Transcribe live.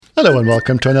Hello and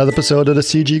welcome to another episode of the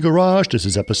CG Garage. This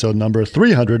is episode number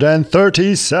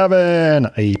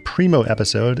 337, a primo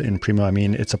episode. In primo, I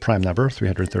mean it's a prime number,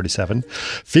 337,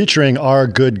 featuring our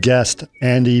good guest,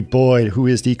 Andy Boyd, who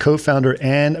is the co-founder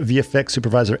and VFX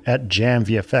supervisor at Jam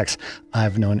VFX.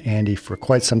 I've known Andy for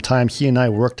quite some time. He and I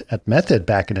worked at Method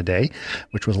back in the day,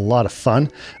 which was a lot of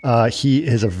fun. He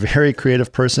is a very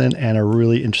creative person and a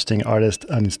really interesting artist,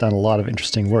 and he's done a lot of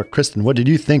interesting work. Kristen, what did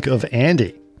you think of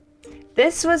Andy?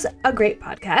 This was a great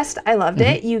podcast. I loved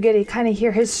it. You get to kind of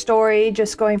hear his story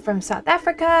just going from South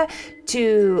Africa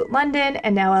to London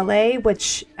and now LA,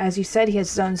 which, as you said, he has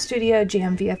his own studio,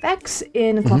 Jam VFX,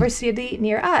 in Culver City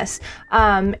near us.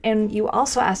 And you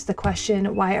also asked the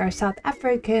question, why are South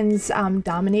Africans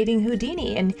dominating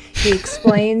Houdini? And he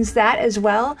explains that as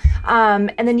well.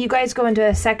 And then you guys go into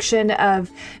a section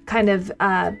of kind of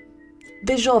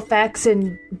visual effects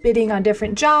and bidding on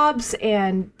different jobs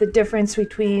and the difference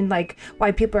between like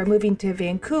why people are moving to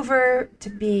Vancouver to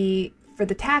be for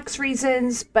the tax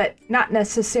reasons, but not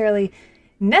necessarily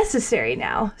necessary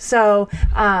now. So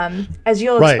as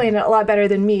you'll explain it a lot better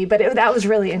than me, but that was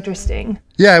really interesting.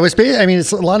 Yeah, it was. I mean,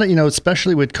 it's a lot of,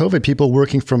 especially with COVID, people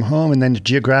working from home, and then the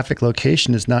geographic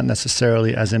location is not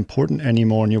necessarily as important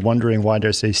anymore. And you're wondering why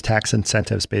there's these tax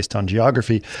incentives based on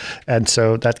geography. And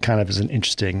so that kind of is an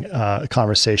interesting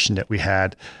conversation that we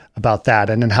had about that,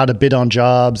 and then how to bid on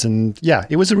jobs. And yeah,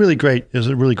 it was a really great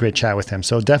chat with him.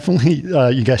 So definitely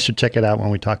you guys should check it out when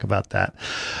we talk about that.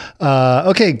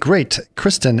 Okay, great.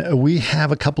 Kristen, we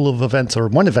have a couple of events, or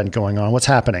one event going on. What's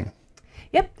happening?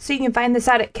 Yep. So you can find this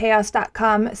out at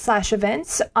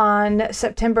chaos.com/events. On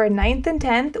September 9th and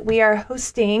 10th, we are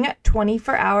hosting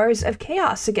 24 Hours of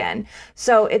Chaos again.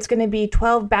 So it's going to be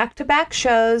 12 back-to-back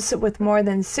shows with more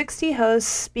than 60 hosts,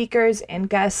 speakers, and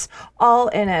guests, all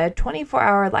in a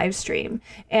 24-hour live stream.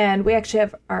 And we actually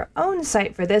have our own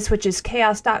site for this, which is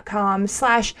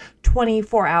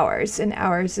chaos.com/24hours. And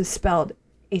hours is spelled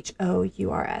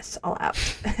HOURS, all out.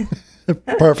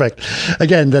 Perfect.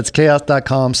 Again, that's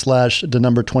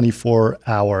chaos.com/24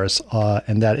 hours.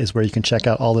 And that is where you can check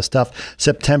out all the stuff.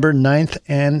 September 9th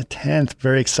and 10th.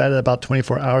 Very excited about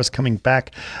 24 hours coming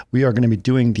back. We are going to be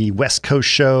doing the West Coast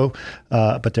show,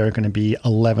 but there are going to be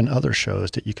 11 other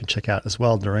shows that you can check out as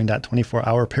well during that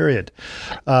 24-hour period.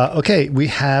 Okay, we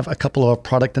have a couple of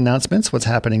product announcements. What's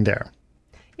happening there?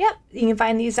 Yep, you can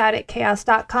find these out at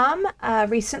chaos.com.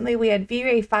 Recently, we had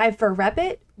V-Ray 5 for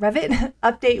Revit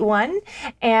Update 1,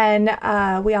 and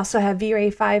we also have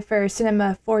V-Ray 5 for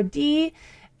Cinema 4D,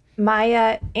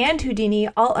 Maya, and Houdini,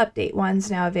 all Update 1s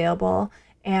now available,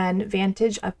 and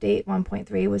Vantage Update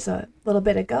 1.3 was a little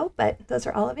bit ago, but those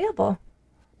are all available.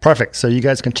 Perfect. So you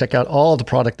guys can check out all the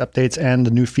product updates and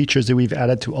the new features that we've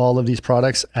added to all of these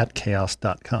products at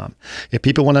chaos.com. If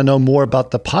people want to know more about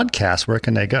the podcast, where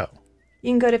can they go?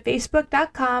 You can go to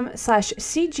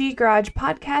facebook.com/CG Garage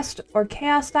Podcast or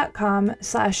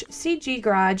chaos.com/CG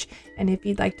Garage. And if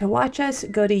you'd like to watch us,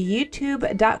 go to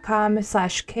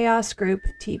youtube.com/Chaos Group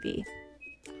TV.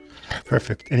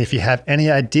 Perfect. And if you have any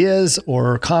ideas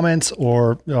or comments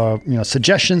or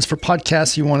suggestions for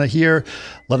podcasts you want to hear,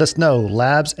 let us know.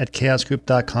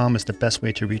 labs@chaosgroup.com is the best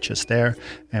way to reach us there,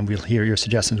 and we'll hear your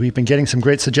suggestions. We've been getting some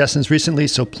great suggestions recently,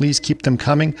 so please keep them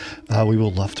coming. We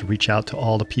will love to reach out to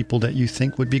all the people that you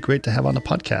think would be great to have on the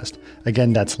podcast.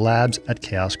 Again, that's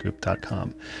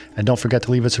labs@chaosgroup.com. And don't forget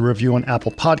to leave us a review on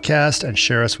Apple Podcast and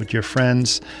share us with your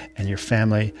friends and your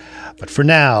family. But for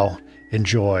now,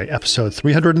 enjoy episode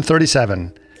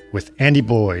 337 with Andy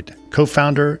Boyd,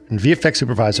 co-founder and VFX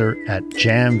supervisor at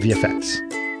Jam VFX.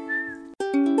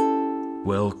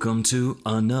 Welcome to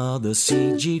another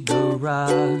CG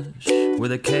Garage, where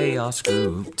the Chaos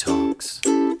Group talks.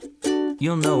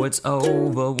 You'll know it's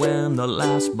over when the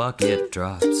last bucket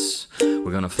drops.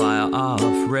 We're gonna fire off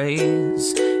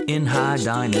rays in high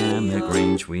dynamic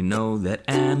range. We know that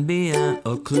ambient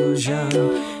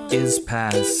occlusion is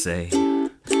passé.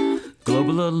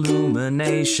 Global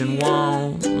illumination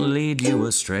won't lead you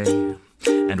astray.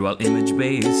 And while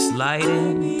image-based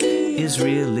lighting is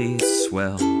really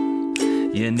swell,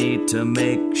 you need to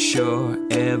make sure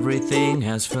everything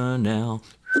has Fresnel.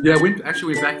 Yeah, I went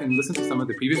back and listened to some of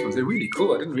the previous ones. They're really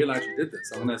cool. I didn't realize you did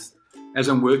this. As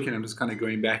I'm working, I'm just kind of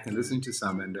going back and listening to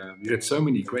some, and you had so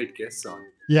many great guests on.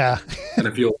 Yeah. And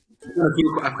I kind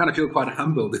of feel quite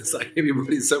humbled. It's like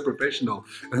everybody's so professional,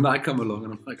 and I come along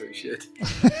and I'm like, oh shit,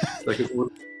 it's like an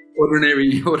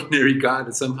ordinary guy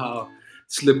that somehow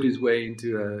slipped his way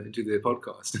into the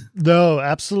podcast. No,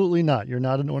 absolutely not. You're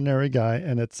not an ordinary guy,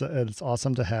 and it's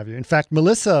awesome to have you. In fact,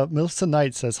 Melissa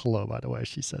Knight says hello. By the way,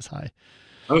 she says hi.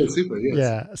 Oh, super! Yes.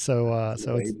 Yeah.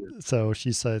 So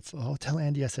she said, "Oh, tell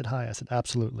Andy I said hi." I said,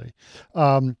 "Absolutely."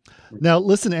 Now,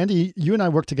 listen, Andy, you and I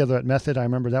worked together at Method. I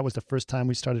remember that was the first time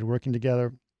we started working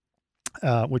together,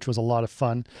 which was a lot of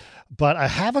fun. But I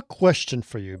have a question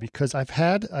for you because I've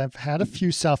had a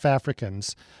few South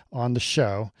Africans on the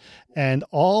show, and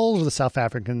all of the South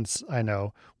Africans I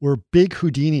know were big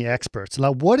Houdini experts.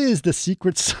 Now, what is the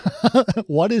secret?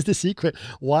 What is the secret?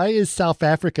 Why is South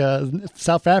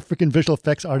African visual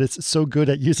effects artists so good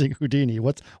at using Houdini?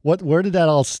 Where did that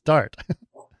all start?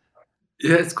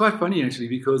 Yeah, it's quite funny actually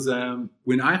because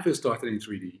when I first started in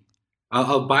 3D,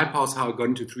 I'll bypass how I got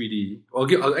into 3D. I'll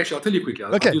tell you quickly.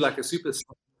 I'll do like a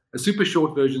super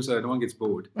short version so no one gets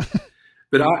bored.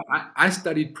 But I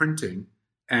studied printing,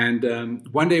 and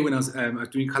one day when I was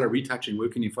doing color retouching,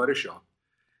 working in Photoshop,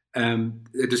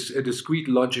 a Discrete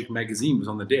Logic magazine was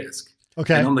on the desk.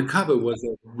 Okay. And on the cover was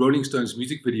a Rolling Stones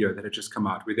music video that had just come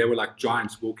out, where they were like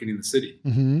giants walking in the city.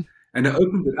 Mm-hmm. And I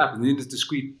opened it up, and in this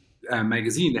Discrete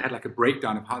magazine, they had like a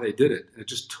breakdown of how they did it. And it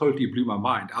just totally blew my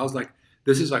mind. I was like,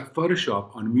 this is like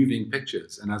Photoshop on moving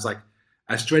pictures. And I was like,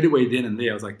 I straight away then and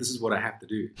there, I was like, this is what I have to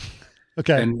do.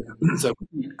 Okay. And so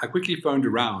I quickly phoned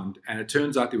around, and it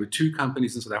turns out there were two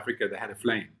companies in South Africa that had a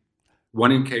flame,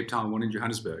 one in Cape Town, one in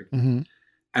Johannesburg. Mm-hmm.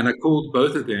 And I called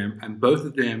both of them, and both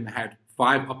of them had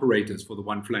 5 operators for the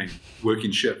one flame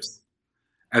working shifts.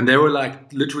 And they were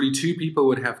like, literally 2 people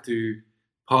would have to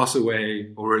pass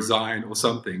away or resign or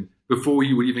something before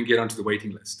you would even get onto the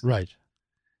waiting list. Right.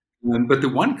 But the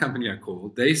one company I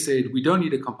called, they said, we don't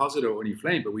need a compositor or any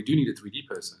flame, but we do need a 3D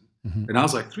person. Mm-hmm. And I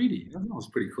was like, 3D? That was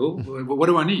pretty cool. Well, what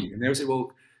do I need? And they would say,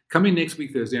 well, come in next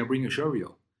week Thursday and bring a show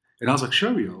reel. And I was like,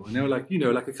 show reel? And they were like,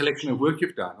 like a collection of work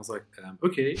you've done. I was like,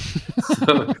 okay.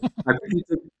 So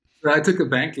I took a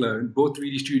bank loan, bought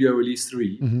 3D Studio Release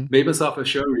 3, mm-hmm. made myself a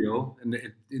show reel in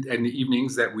the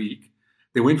evenings that week.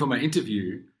 They went for my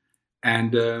interview.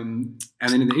 And then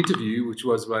in the interview, which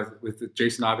was with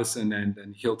Jason Iverson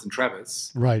and Hilton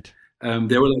Travis, right?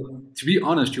 They were like, to be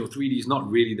honest, your 3D is not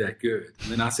really that good.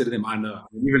 And then I said to them, I know.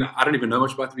 I don't even know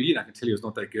much about 3D, and I can tell you it's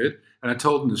not that good. And I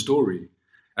told them the story.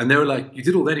 And they were like, you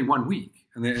did all that in 1 week?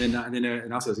 And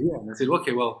I said, yeah. And I said,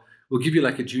 okay, well, we'll give you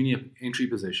like a junior entry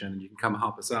position, and you can come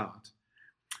help us out.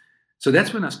 So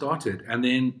that's when I started. And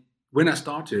then when I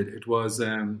started, it was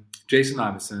Jason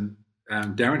Iverson,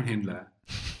 Darren Hendler,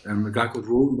 a guy called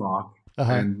Roy Mark,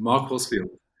 and Mark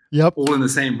Horsfield, all in the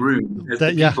same room as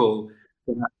the people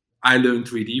that I learned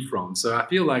 3D from. So I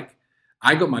feel like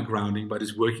I got my grounding by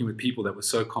just working with people that were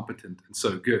so competent and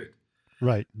so good.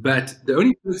 Right. But the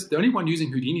only one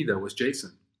using Houdini, though, was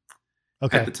Jason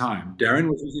at the time. Darren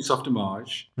was using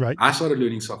Softimage. Right. I started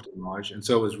learning Softimage, and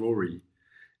so was Rory.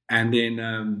 And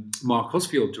then Mark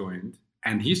Horsfield joined,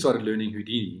 and he started learning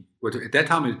Houdini. But at that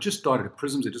time, it just started.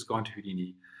 Prisms had just gone to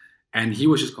Houdini. And he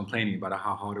was just complaining about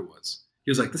how hard it was.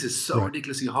 He was like, this is so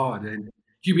ridiculously hard. And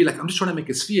you'd be like, I'm just trying to make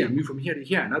a sphere and move from here to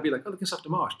here. And I'd be like, oh, look at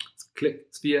Softimage. Click,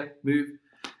 sphere, move.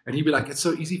 And he'd be like, it's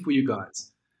so easy for you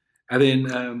guys. And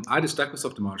then I just stuck with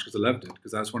Softimage because I loved it,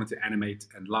 because I just wanted to animate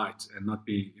and light and not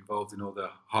be involved in all the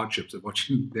hardships of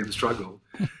watching them struggle.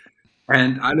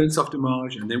 And I learned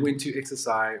Softimage, and then went to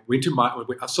XSI,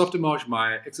 Softimage,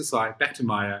 Maya, XSI, back to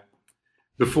Maya,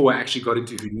 before I actually got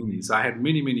into Houdini. So I had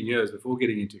many, many years before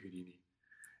getting into Houdini.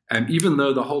 And even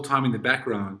though the whole time in the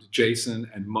background, Jason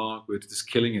and Mark were just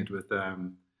killing it with,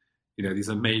 these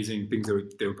amazing things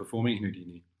they were performing in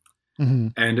Houdini. Mm-hmm.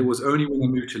 And it was only when I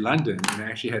moved to London, and I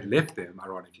actually had left them,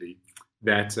 ironically,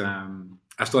 that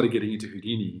I started getting into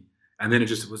Houdini. And then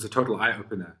it was a total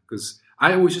eye-opener, because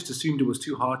I always just assumed it was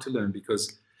too hard to learn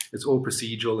because it's all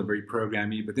procedural and very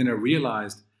programmy. But then I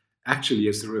realized, actually,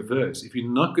 it's the reverse. If you're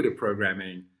not good at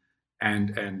programming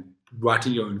and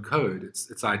writing your own code,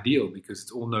 it's ideal because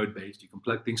it's all node-based. You can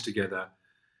plug things together,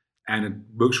 and it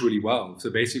works really well. So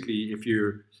basically, if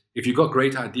you've got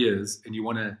great ideas and you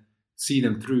want to see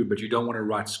them through, but you don't want to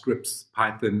write scripts,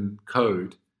 Python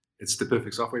code, it's the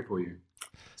perfect software for you.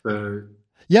 So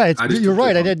yeah, you're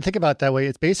right. I didn't think about it that way.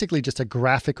 It's basically just a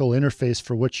graphical interface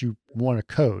for what you want to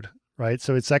code. Right.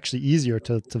 So it's actually easier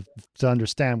to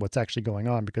understand what's actually going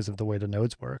on because of the way the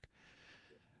nodes work.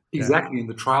 Exactly. And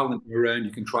the trial and error, and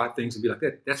you can try things and be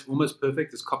like, that's almost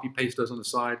perfect. Just copy paste those on the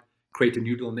side, create a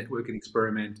neural network and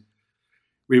experiment.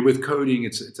 Where with coding,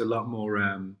 it's a lot more,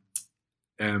 I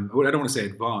don't want to say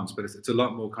advanced, but it's a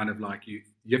lot more kind of like you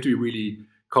have to be really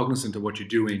cognizant of what you're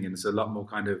doing. And it's a lot more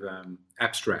kind of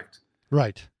abstract.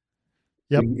 Right.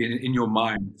 Yep. In your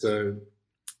mind. So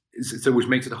which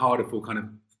makes it harder for kind of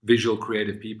visual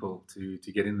creative people to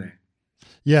get in there.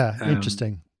 Yeah,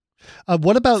 interesting.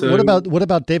 What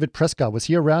about David Prescott? Was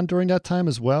he around during that time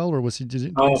as well, or was he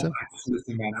doing so? I just missed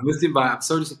him, man. I missed him, but I'm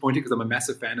so disappointed because I'm a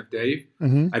massive fan of Dave,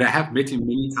 Mm-hmm. and I have met him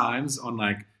many times on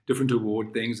like different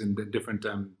award things and different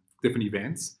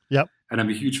events. Yep. And I'm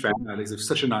a huge fan. He's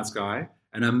such a nice guy,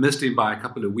 and I missed him by a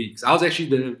couple of weeks. I was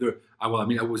actually I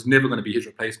was never going to be his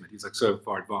replacement. He's like so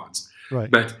far advanced, Right.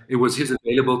 but it was his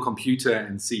available computer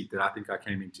and seat that I think I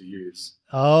came in to use.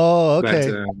 Oh,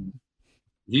 okay. But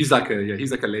he's like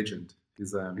a legend.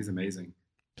 He's amazing.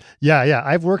 Yeah.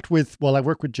 I work with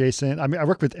Jason. I mean, I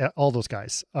work with all those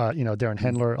guys, Darren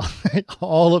Hendler,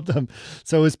 all of them.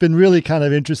 So it's been really kind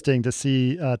of interesting to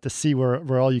see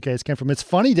where all you guys came from. It's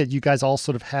funny that you guys all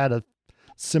sort of had a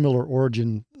similar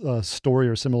origin story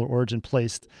or similar origin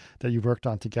place that you worked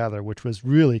on together, which was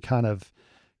really kind of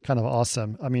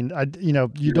awesome. I mean,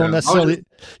 you don't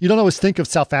always think of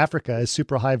South Africa as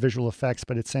super high visual effects,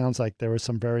 but it sounds like there were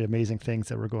some very amazing things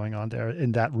that were going on there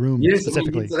in that room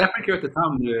specifically. In South Africa at the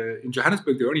time, in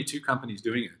Johannesburg, there were only 2 companies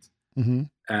doing it. Mm-hmm.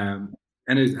 And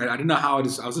I didn't know how I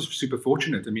was just super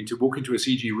fortunate. I mean, to walk into a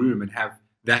CG room and have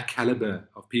that caliber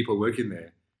of people working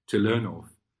there to learn off,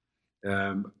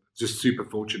 just super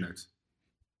fortunate.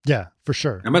 Yeah, for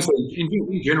sure. I must say,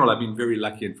 in general, I've been very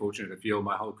lucky and fortunate. I feel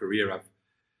my whole career I've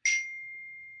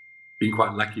been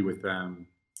quite lucky with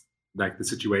like the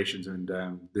situations and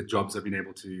the jobs I've been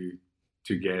able to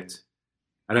get.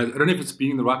 I don't know if it's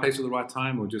being in the right place at the right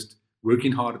time or just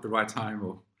working hard at the right time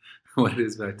or what it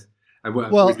is, but I've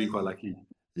always been quite lucky.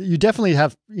 You definitely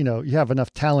have, you have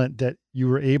enough talent that you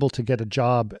were able to get a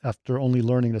job after only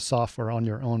learning the software on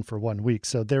your own for 1 week.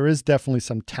 So there is definitely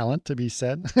some talent to be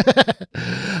said.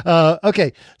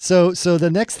 Okay. So the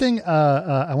next thing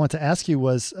I want to ask you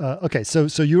was, okay, so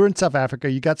you were in South Africa,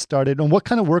 you got started, and what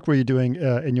kind of work were you doing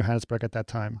in Johannesburg at that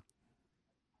time?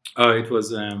 Oh, it was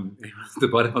the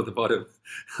bottom of the bottom.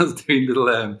 I was doing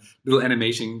little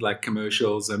animation like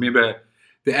commercials. I remember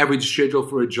the average schedule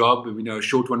for a job, a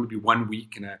short one would be 1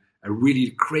 week, and a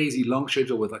really crazy long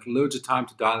schedule with like loads of time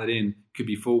to dial it in could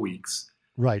be 4 weeks.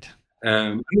 Right. I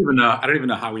don't even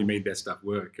know how we made that stuff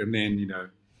work. And then,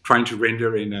 trying to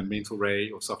render in a Mental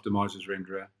Ray or Softimage's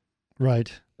renderer.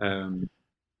 Right. At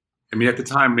the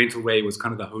time, Mental Ray was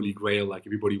kind of the holy grail. Like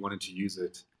everybody wanted to use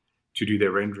it to do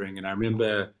their rendering. And I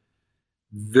remember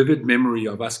vivid memory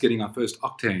of us getting our first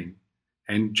Octane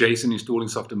and Jason installing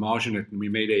Softimage in it, and we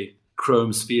made a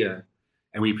chrome sphere,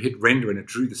 and we hit render and it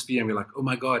drew the sphere, and we're like, oh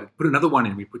my god, put another one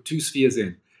in. We put 2 spheres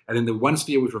in, and then the one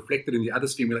sphere was reflected in the other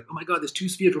sphere, and we're like, oh my god, there's 2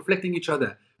 spheres reflecting each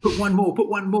other. Put one more.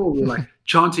 We're like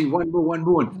chanting one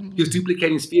more, and he was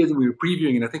duplicating spheres, and we were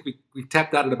previewing, and I think we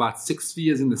tapped out at about 6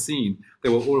 spheres in the scene. They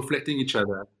were all reflecting each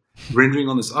other, rendering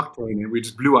on this Octane, and we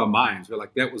just blew our minds. We're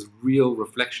like, that was real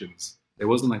reflections. It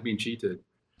wasn't like being cheated.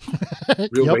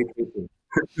 Real Yep.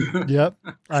 great. Yep,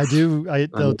 I do.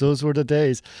 Those were the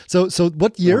days. So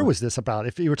what year was this about?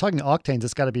 If you were talking Octanes,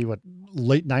 it's got to be what,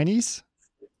 late 90s?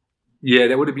 Yeah,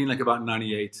 that would have been like about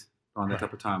 98 on that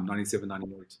type of time, 97,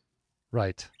 98.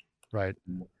 Right.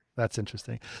 That's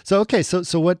interesting. So okay,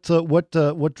 so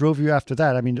what drove you after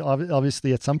that? I mean,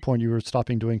 obviously at some point you were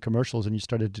stopping doing commercials and you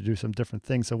started to do some different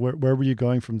things. So where were you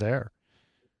going from there?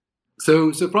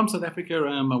 So from South Africa,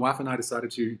 my wife and I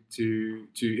decided to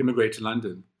immigrate to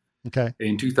London. Okay.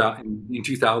 In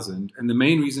 2000, and the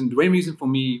main reason for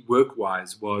me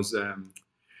work-wise was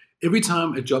every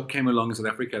time a job came along in South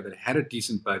Africa that had a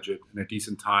decent budget and a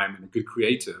decent time and a good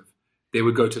creative, they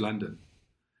would go to London.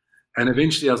 And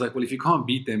eventually I was like, well, if you can't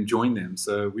beat them, join them.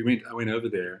 So I went over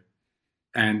there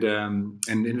and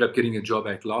ended up getting a job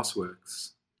at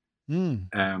Glassworks.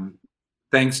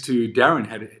 Thanks to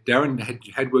Darren. Darren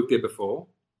had worked there before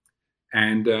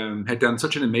and had done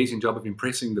such an amazing job of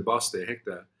impressing the boss there,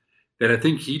 Hector, that I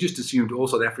think he just assumed all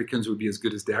South Africans would be as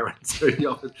good as Darren. So he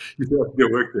offered to go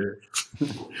work there.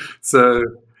 So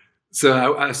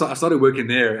I started working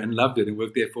there and loved it and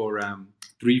worked there for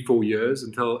 3-4 years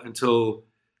until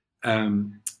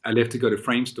I left to go to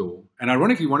Framestore. And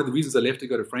ironically, one of the reasons I left to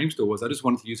go to Framestore was I just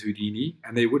wanted to use Houdini,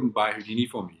 and they wouldn't buy Houdini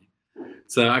for me.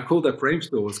 So I called up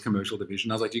Framestore's commercial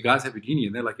division. I was like, do you guys have Houdini?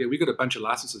 And they're like, yeah, we got a bunch of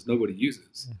licenses nobody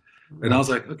uses. And I was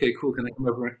like, okay, cool. Can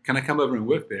I come over and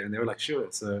work there? And they were like, sure.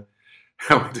 So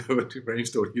I went over to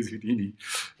Framestore to use Houdini,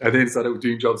 and then started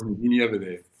doing jobs in Houdini over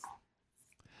there.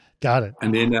 Got it.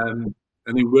 And then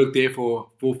worked there for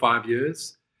 4 or 5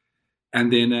 years.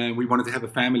 And then we wanted to have a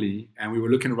family, and we were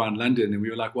looking around London, and we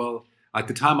were like, well, at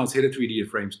the time I was head of 3D at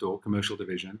Framestore, commercial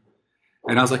division.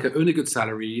 And I was like, I earn a good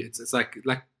salary. It's like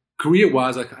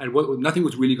career-wise, nothing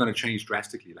was really going to change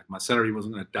drastically. Like my salary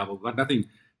wasn't going to double. Like nothing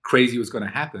crazy was going to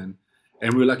happen.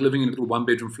 And we were like living in a little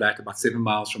 1-bedroom flat about 7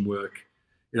 miles from work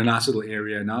in a nice little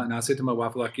area. And I said to my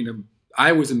wife, like,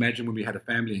 I always imagined when we had a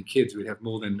family and kids, we'd have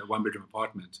more than a one-bedroom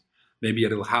apartment, maybe a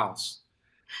little house.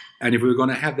 And if we were going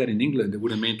to have that in England, it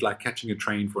would have meant like catching a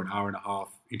train for an hour and a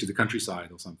half into the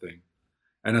countryside or something.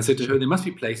 And I said to her, there must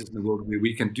be places in the world where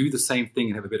we can do the same thing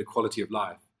and have a better quality of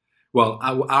life. Well,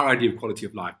 our idea of quality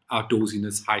of life,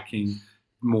 outdoorsiness, hiking,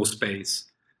 more space.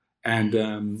 And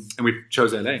we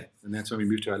chose LA. And that's when we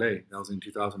moved to LA. That was in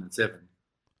 2007.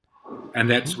 And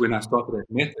that's when I started that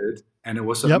method. And it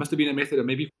was, it must have been a method of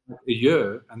maybe a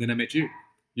year. And then I met you.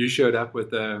 You showed up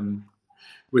with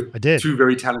two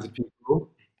very talented people,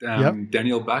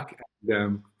 Daniel Buck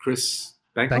and Chris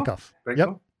Bankoff.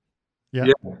 Yeah.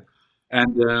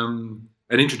 And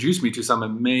introduced me to some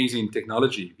amazing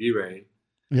technology, V-Ray,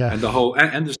 and the whole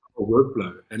and the whole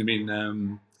workflow. And I mean,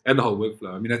 and the whole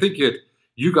workflow. I mean, I think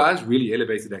you guys really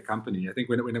elevated that company. I think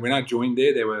when I joined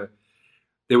there,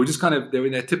 they were just kind of, they were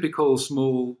in that typical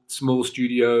small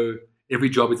studio. Every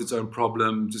job is its own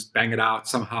problem. Just bang it out.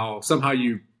 Somehow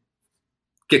you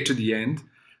get to the end,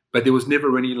 but there was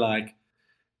never any like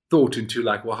thought into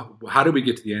like, well, how do we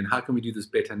get to the end? How can we do this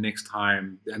better next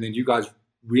time? And then you guys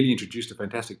really introduced a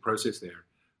fantastic process there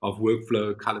of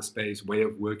workflow, color space, way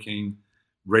of working,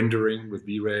 rendering with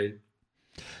V-Ray.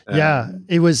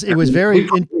 It was very.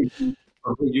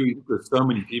 You with so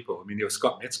many people. I mean, there was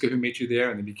Scott Metzger who met you there,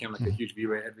 and then became like a huge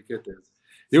V-Ray advocate.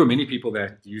 There were many people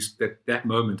that used that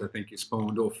moment. I think you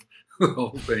spawned off the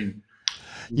whole thing.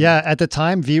 Yeah, at the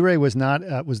time, V-Ray was not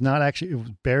actually, it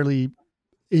was barely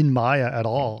in Maya at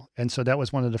all. And so that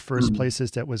was one of the first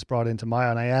places that was brought into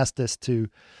Maya. And I asked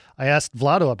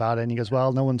Vlado about it, and he goes,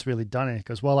 well, no one's really done it. He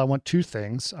goes, well, I want two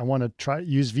things. I want to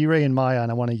use V-Ray in Maya,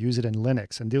 and I want to use it in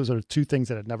Linux. And those are two things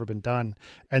that had never been done.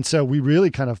 And so we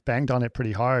really kind of banged on it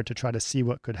pretty hard to try to see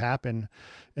what could happen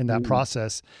in that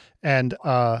process. And,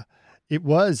 it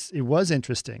was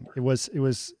interesting. It was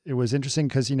interesting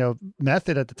because,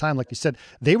 Method at the time, like you said,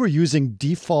 they were using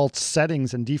default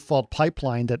settings and default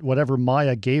pipeline that whatever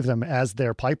Maya gave them as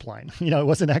their pipeline. It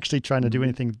wasn't actually trying to do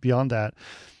anything beyond that.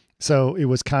 So it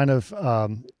was kind of,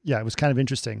 it was kind of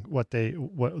interesting what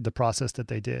the process that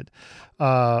they did.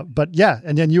 But yeah,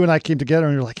 and then you and I came together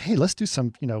and we were like, hey, let's do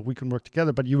some, we can work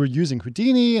together. But you were using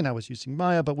Houdini and I was using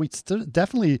Maya, but we still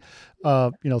definitely,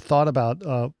 thought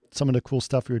about some of the cool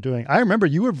stuff we were doing. I remember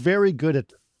you were very good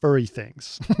at furry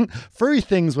things. Furry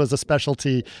things was a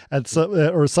specialty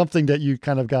or something that you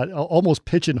kind of got almost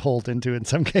pigeonholed into in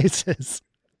some cases.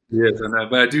 Yes, I know,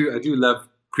 but I do love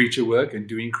creature work and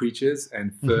doing creatures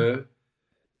and fur.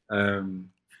 So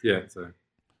it's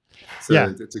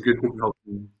a good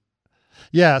thing.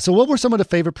 Yeah. So what were some of the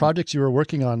favorite projects you were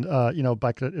working on,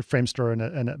 back at Framestore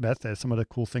and at Method, some of the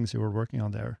cool things you were working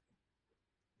on there?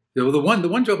 Yeah, well, the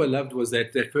one job I loved was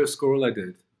that first squirrel I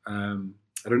did. I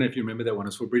don't know if you remember that one.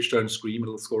 It's for Bridgestone Scream, a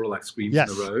little squirrel like screams in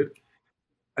the road.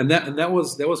 And that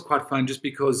was quite fun just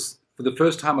because for the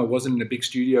first time I wasn't in a big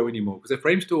studio anymore. Because at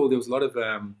Framestore there was a lot of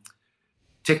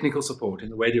technical support in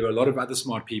the way there were a lot of other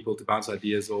smart people to bounce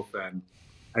ideas off. And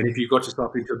if you got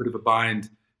yourself into a bit of a bind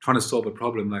trying to solve a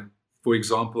problem, like for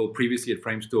example, previously at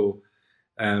Framestore,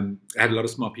 I had a lot of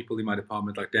smart people in my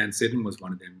department, like Dan Seddon was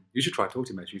one of them. You should try to talk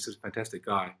to him, actually. He's such a fantastic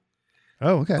guy.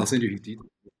 Oh, okay. I'll send you his details.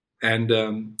 And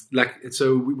I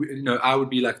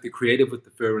would be like the creative with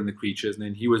the fur and the creatures, and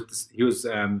then he was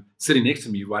sitting next to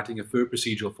me writing a fur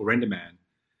procedural for RenderMan.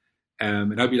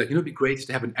 And I'd be like, it'd be great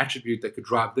to have an attribute that could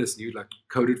drive this, and you'd like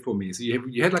code it for me. So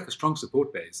you had like a strong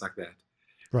support base like that.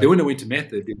 Right. Then when I went to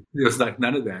Method, there was like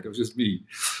none of that. It was just me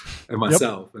and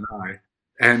myself and I.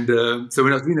 And so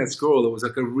when I was doing that scroll, it was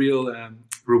like a real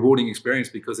rewarding experience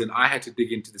because then I had to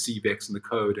dig into the CVEX and the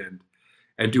code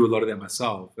and do a lot of that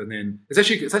myself. And then it's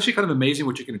actually kind of amazing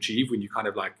what you can achieve when you kind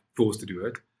of like forced to do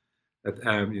it.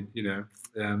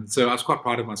 So I was quite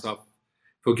proud of myself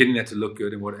for getting that to look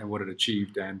good and what it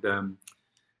achieved. And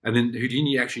then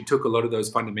Houdini actually took a lot of those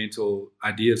fundamental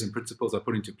ideas and principles I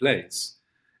put into place.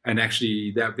 And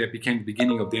actually that became the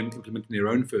beginning of them implementing their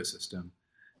own fur system,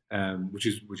 which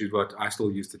is what I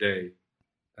still use today.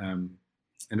 And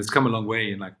it's come a long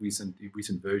way in like recent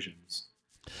versions.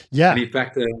 Yeah. And in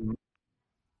fact,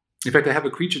 I have a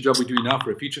creature job we're doing now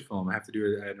for a feature film. I have to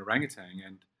do an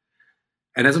orangutan,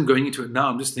 and as I'm going into it now,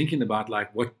 I'm just thinking about like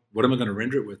what am I going to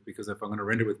render it with? Because if I'm going to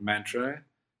render with Mantra,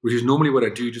 which is normally what I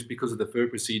do, just because of the fur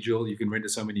procedural, you can render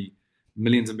so many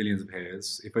millions and millions of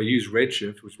hairs. If I use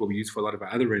Redshift, which is what we use for a lot of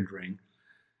our other rendering,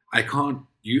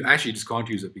 you actually just can't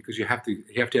use it because you have to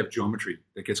have geometry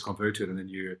that gets converted, and then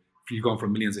you've gone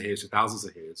from millions of hairs to thousands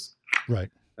of hairs. Right.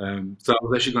 So I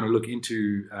was actually going to look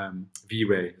into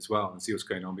V-Ray as well and see what's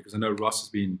going on, because I know Ross has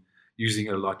been using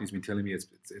it a lot and he's been telling me it's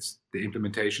the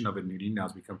implementation of it in Houdini now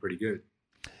has become pretty good.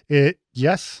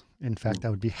 Yes. In fact, I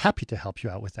would be happy to help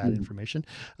you out with that information.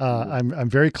 I'm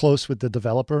very close with the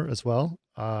developer as well,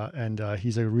 and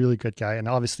he's a really good guy. And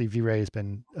obviously, V-Ray has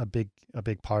been a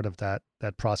big part of that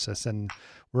process. And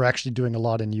we're actually doing a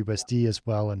lot in USD as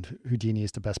well. And Houdini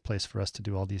is the best place for us to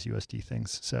do all these USD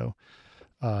things. So,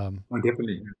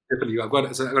 definitely. I've got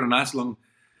a nice long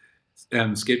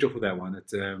schedule for that one.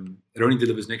 It only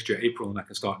delivers next year, April, and I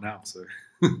can start now. So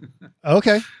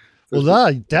okay. Well,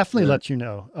 I definitely let you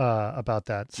know about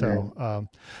that. So,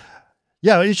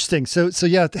 yeah, interesting. So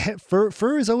yeah,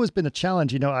 fur has always been a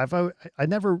challenge. You know, I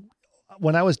never,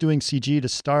 when I was doing CG to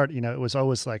start, you know, it was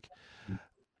always like,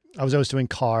 I was always doing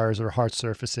cars or hard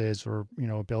surfaces or, you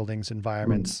know, buildings,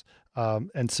 environments.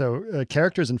 And so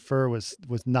characters in fur was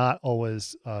not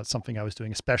always something I was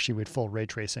doing, especially with full ray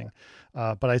tracing.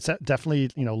 But I definitely,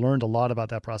 you know, learned a lot about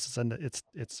that process, and it's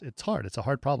hard. It's a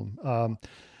hard problem.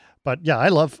 But yeah, I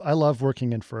love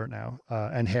working in fur now,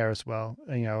 and hair as well.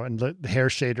 You know, and the hair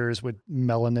shaders with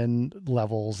melanin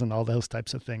levels and all those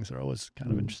types of things are always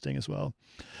kind of interesting as well.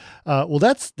 Well,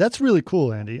 that's really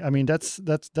cool, Andy. I mean, that's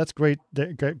great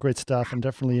stuff, and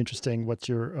definitely interesting what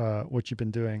you've been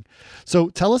doing. So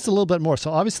tell us a little bit more. So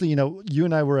obviously, you know, you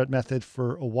and I were at Method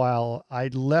for a while. I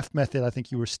left Method. I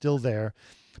think you were still there,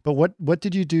 but what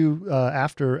did you do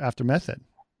after Method?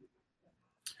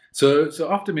 So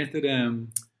after Method,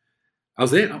 I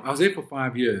was there for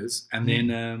 5 years, and then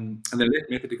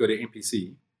left Method to go to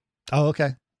MPC. Oh,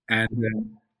 okay. And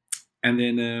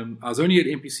then I was only at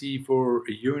MPC for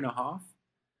a year and a half,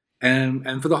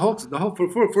 and for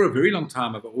for a very long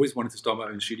time, I've always wanted to start my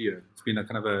own studio. It's been a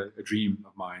kind of a dream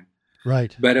of mine.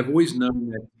 Right. But I've always known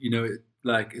that, you know,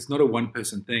 like it's not a one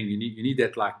person thing. You need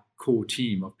that like core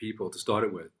team of people to start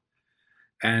it with.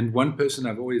 And one person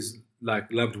I've always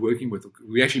loved working with,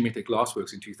 we actually met at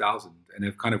Glassworks in 2000 and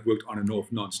have kind of worked on and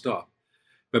off nonstop.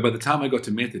 But by the time I got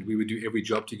to Method, we would do every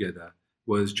job together,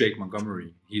 was Jake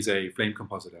Montgomery. He's a flame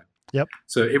compositor. Yep.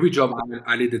 So every job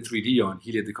I led the 3D on,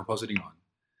 he led the compositing on.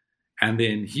 And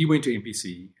then he went to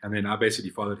MPC, and then I basically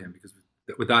followed him, because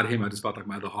without him, I just felt like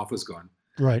my other half was gone.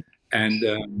 Right. And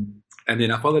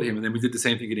then I followed him, and then we did the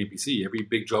same thing at MPC. Every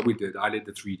big job we did, I led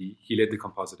the 3D, he led the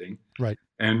compositing. Right.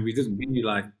 And we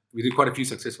did quite a few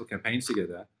successful campaigns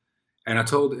together. And I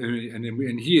told,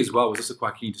 and he as well was also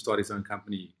quite keen to start his own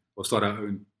company or start our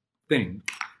own thing.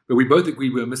 But we both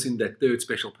agreed we were missing that third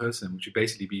special person, which would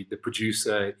basically be the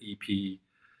producer, EP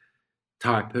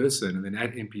type person. And then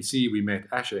at MPC, we met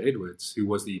Asher Edwards, who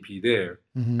was the EP there.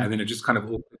 Mm-hmm. And then it just kind of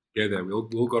all put together. We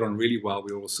all got on really well.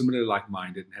 We were all similar,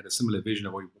 like-minded, and had a similar vision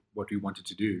of what we wanted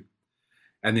to do.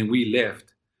 And then we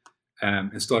left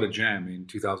and started Jam in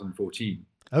 2014.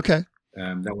 Okay.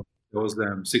 That was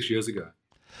 6 years ago.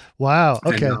 Wow.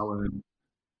 Okay. And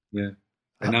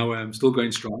now I'm still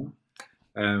going strong.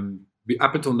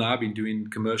 Up until now, I've been doing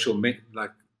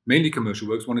mainly commercial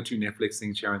works, 1 or 2 Netflix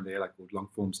things here and there, like long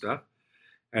form stuff.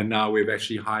 And now we've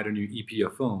actually hired a new EP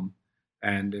of film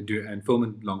and film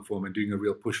in long form, and doing a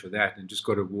real push for that, and just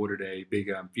got awarded a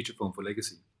big feature film for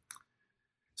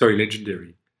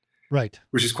Legendary. Right.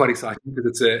 Which is quite exciting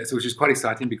because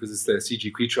it's the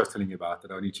CG creature I was telling you about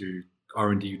that I need to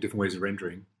R&D different ways of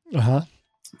rendering. Uh-huh.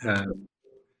 So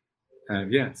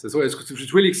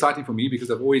it's really exciting for me, because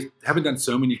haven't done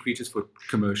so many creatures for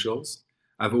commercials.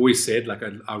 I've always said, like,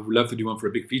 I would love to do one for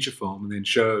a big feature film, and then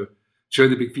show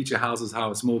the big feature houses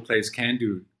how a small place can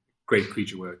do great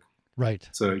creature work. Right.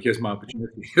 So here's my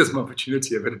opportunity. I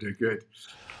better do good.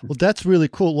 Well, that's really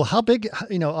cool. Well, how big,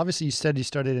 you know, obviously you said you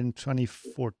started in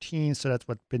 2014, so that's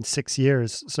been 6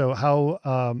 years. So how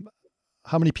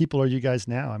many people are you guys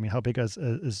now? I mean, how big is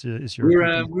your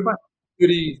We're about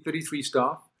 33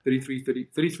 staff, 33 to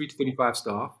 35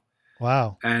 staff.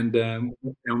 Wow. And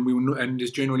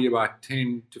there's generally about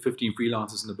 10 to 15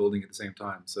 freelancers in the building at the same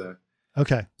time. So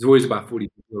okay, there's always about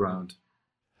 40 people around.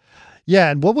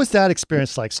 Yeah. And what was that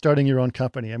experience like, starting your own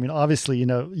company? I mean, obviously, you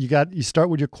know, you start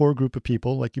with your core group of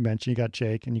people, like you mentioned. You got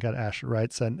Jake and you got Asher,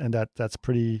 right? And that's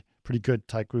pretty good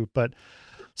tight group. But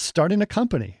starting a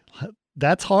company,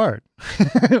 that's hard.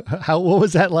 What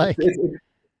was that like?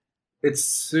 It's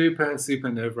super, super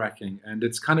nerve-wracking, and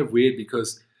it's kind of weird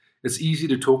because it's easy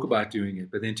to talk about doing it,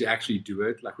 but then to actually do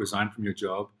it, like resign from your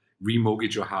job,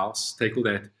 remortgage your house, take all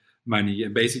that money,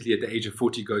 and basically at the age of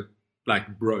 40 go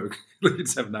like broke,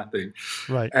 just have nothing,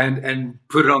 right? And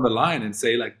put it on the line and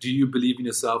say, like, do you believe in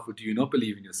yourself or do you not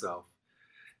believe in yourself?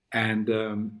 And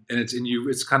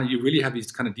it's kind of, you really have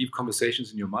these kind of deep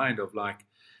conversations in your mind of like,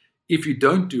 if you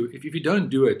don't do it,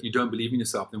 you don't believe in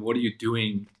yourself, then what are you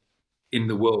doing in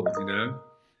the world, you know?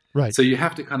 Right. So you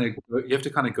have to kind of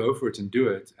go for it and do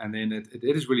it. And then it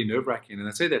is really nerve-wracking. And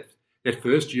I say that that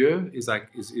first year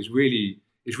is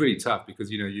really tough,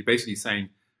 because you're basically saying,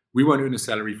 we won't earn a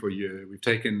salary for a year. We've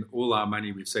taken all our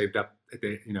money we've saved up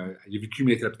you've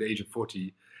accumulated up to the age of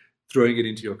 40, throwing it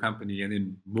into your company, and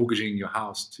then mortgaging your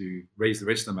house to raise the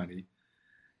rest of the money,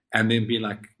 and then being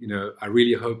like, I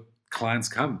really hope clients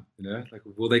come. Like,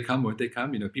 will they come? Won't they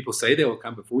come? People say they will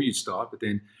come before you start, but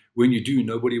then when you do,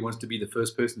 nobody wants to be the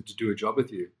first person to do a job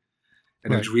with you,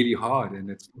 and It's really hard. And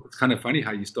it's kind of funny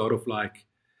how you start off like,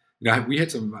 we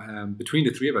had some between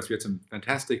the three of us, we had some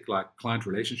fantastic like client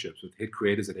relationships with head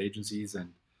creators at agencies,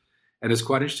 and it's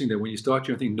quite interesting that when you start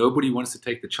your own thing, nobody wants to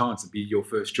take the chance and be your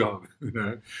first job,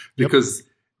 because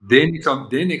then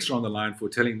they're next on the line for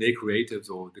telling their creatives,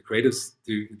 or the creatives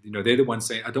to, they're the ones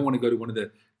saying, I don't want to go to one of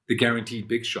the guaranteed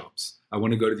big shops. I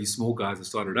want to go to these small guys that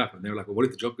started up. And they're like, well, what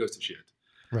if the job goes to shit?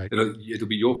 Right. It'll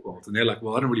be your fault. And they're like,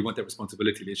 well, I don't really want that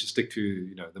responsibility. Let's just stick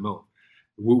to, the mill.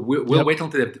 We'll wait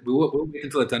until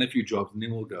they've done a few jobs, and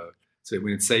then we'll go. So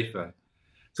when it's safer.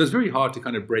 So it's very hard to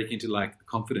kind of break into like the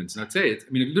confidence. And I'd say it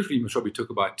literally probably took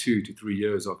about 2 to 3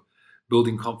 years of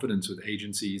building confidence with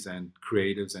agencies and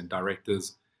creatives and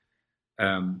directors,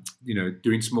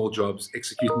 doing small jobs,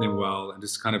 executing them well, and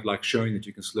just kind of like showing that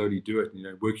you can slowly do it,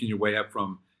 working your way up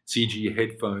from CG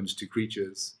headphones to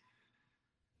creatures.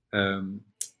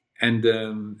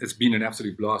 It's been an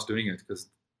absolute blast doing it, because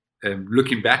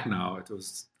looking back now, it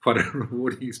was quite a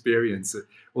rewarding experience.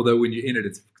 Although when you're in it,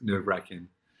 it's nerve-wracking.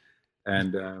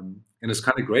 And it's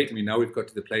kind of great. Now we've got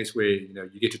to the place where,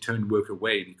 you get to turn work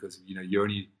away, because,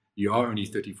 you are only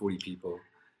 30, 40 people,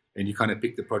 and you kind of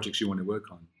pick the projects you want to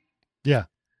work on. Yeah.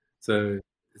 So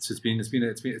it's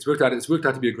worked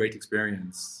out to be a great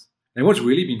experience. And what's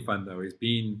really been fun though is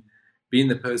being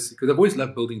the person, because I've always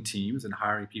loved building teams and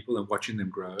hiring people and watching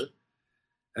them grow.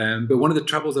 But one of the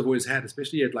troubles I've always had,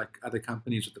 especially at like other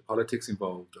companies with the politics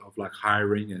involved of like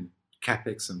hiring and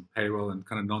capex and payroll and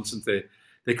kind of nonsense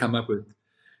they come up with.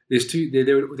 There's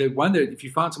one that if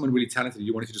you found someone really talented,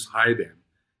 you wanted to just hire them.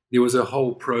 There was a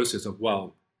whole process of,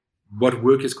 well, what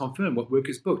work is confirmed? What work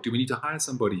is booked? Do we need to hire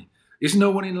somebody? Is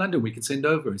no one in London we can send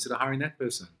over instead of hiring that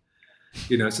person?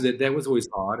 So that was always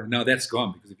hard. And now that's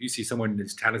gone, because if you see someone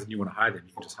that's talented and you want to hire them,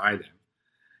 you can just hire them.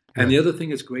 And the other thing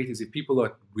that's great is if people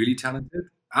are really talented,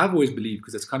 I've always believed,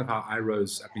 because that's kind of how I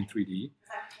rose up in 3D,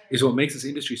 is what makes this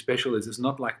industry special is it's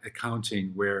not like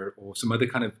accounting or some other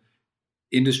kind of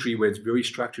industry where it's very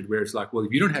structured, where it's like, well,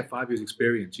 if you don't have 5 years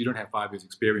experience, you don't have 5 years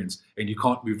experience, and you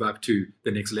can't move up to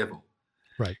the next level.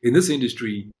 Right. In this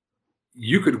industry,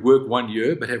 you could work 1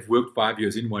 year, but have worked 5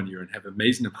 years in 1 year and have an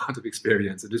amazing amount of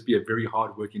experience and just be a very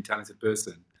hard-working, talented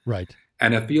person. Right.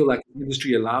 And I feel like the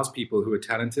industry allows people who are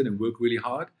talented and work really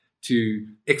hard to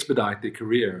expedite their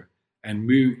career and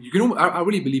move. I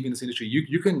really believe in this industry.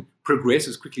 You can progress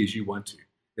as quickly as you want to.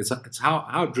 It's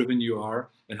how driven you are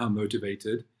and how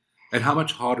motivated and how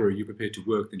much harder are you prepared to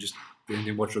work than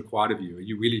what's required of you. If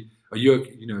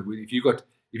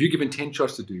you're given 10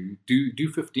 shots to do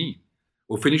 15.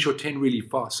 Or finish your 10 really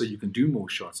fast so you can do more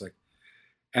shots.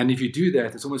 And if you do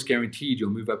that, it's almost guaranteed you'll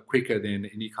move up quicker than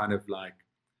any kind of like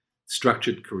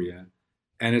structured career.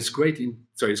 And it's great.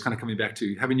 It's kind of coming back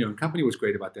to having your own company. What's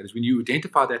great about that is when you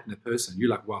identify that in a person, you're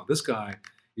like, wow, this guy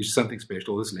is something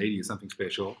special. This lady is something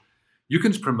special. You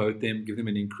can just promote them, give them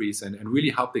an increase, and really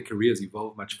help their careers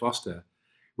evolve much faster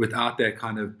without that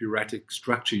kind of bureaucratic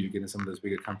structure you get in some of those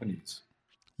bigger companies.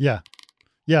 Yeah.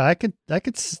 Yeah, I can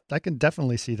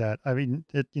definitely see that. I mean,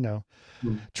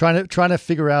 trying to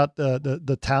figure out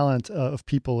the talent of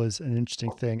people is an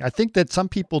interesting thing. I think that some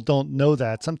people don't know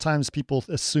that. Sometimes people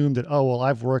assume that, oh, well,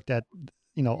 I've worked at,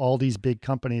 all these big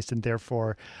companies and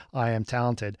therefore I am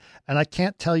talented. And I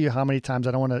can't tell you how many times,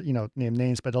 I don't want to, name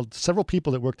names, but several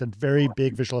people that worked at very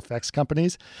big visual effects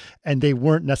companies and they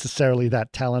weren't necessarily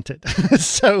that talented.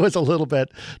 So it was a little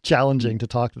bit challenging to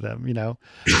talk to them,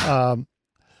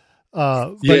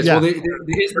 Well, just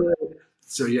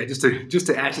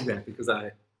to add to that, because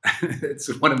it's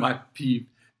one of my peeve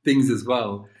things as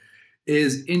well,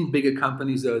 is in bigger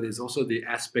companies though, there's also the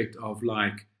aspect of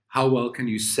like, how well can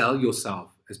you sell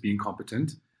yourself as being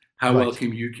competent? How well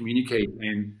can you communicate,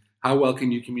 and how well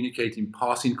can you communicate in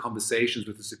passing conversations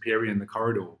with the superior in the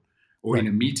corridor or in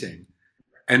a meeting?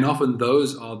 And often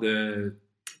those are the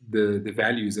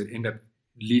values that end up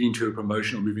leading to a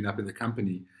promotion or moving up in the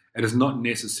company. And it's not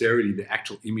necessarily the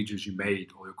actual images you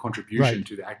made or your contribution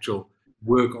to the actual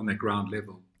work on that ground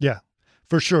level. Yeah,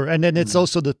 for sure. And then it's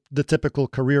also the typical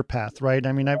career path, right?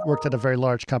 I mean, I've worked at a very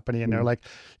large company and they're like,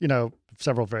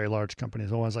 several very large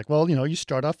companies. One's like, well, you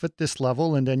start off at this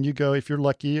level, and then you go, if you're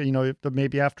lucky,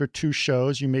 maybe after 2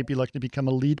 shows, you may be lucky to become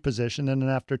a lead position, and then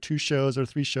after 2 shows or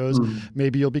 3 shows,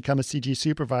 maybe you'll become a CG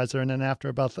supervisor, and then after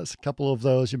about a couple of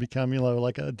those, you become,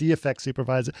 like a DFX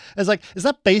supervisor. It's like, it's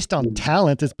not based on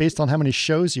talent; it's based on how many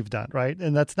shows you've done, right?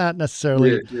 And that's not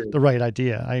necessarily the right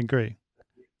idea. I agree.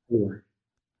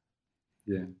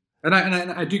 Yeah, and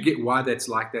I do get why that's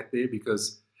like that there,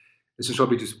 because it's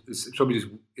probably just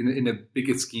in a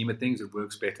bigger scheme of things, it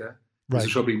works better. Right.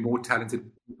 There's probably more talented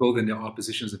people than there are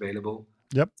positions available.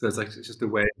 Yep. So it's just a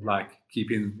way of like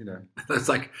keeping, it's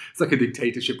like a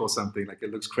dictatorship or something. Like,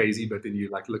 it looks crazy, but then you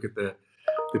like look at the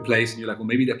place and you're like, well,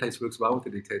 maybe that place works well with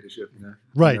the dictatorship.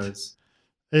 Right.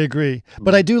 I agree,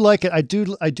 but I do like it. I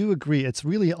do agree. It's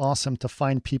really awesome to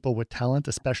find people with talent,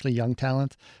 especially young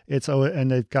talent.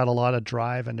 And they've got a lot of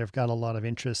drive and they've got a lot of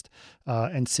interest,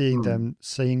 and seeing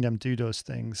them do those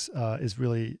things is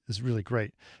really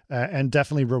great, and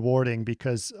definitely rewarding,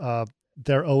 because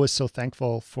they're always so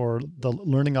thankful for the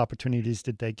learning opportunities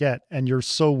that they get, and you're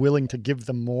so willing to give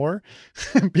them more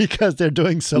because they're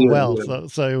doing so well. Yeah.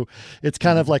 So it's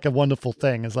kind of like a wonderful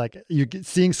thing. It's like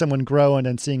seeing someone grow and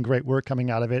then seeing great work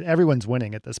coming out of it. Everyone's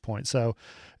winning at this point. So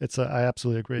I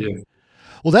absolutely agree. Yeah.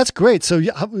 Well, that's great. So,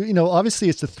 obviously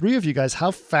it's the 3 of you guys. How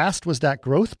fast was that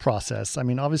growth process? I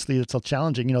mean, obviously it's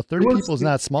challenging, 30 people is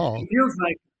not small.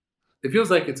 It feels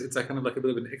like it's like kind of like a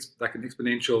bit of an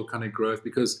exponential kind of growth,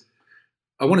 because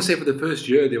I want to say for the first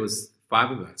year, there was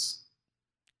 5 of us,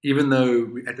 even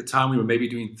though at the time we were maybe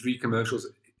doing 3 commercials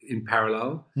in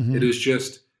parallel. Mm-hmm. It was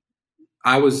just,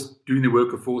 I was doing the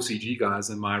work of 4 CG guys,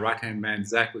 and my right-hand man,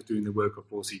 Zach, was doing the work of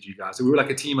 4 CG guys. So we were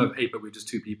like a team of 8, but we were just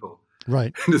 2 people.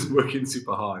 Right. Just working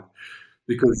super hard,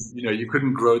 because, you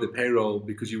couldn't grow the payroll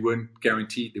because you weren't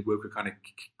guaranteed the work would kind of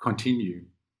continue.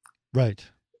 Right.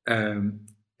 And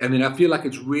then I feel like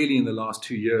it's really in the last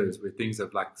 2 years where things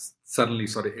have like suddenly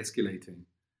started escalating.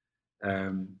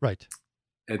 Right.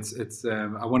 It's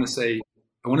I want to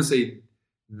say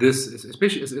this,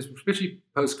 especially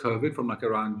post COVID, from like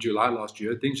around July last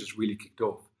year, things just really kicked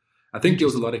off. I think there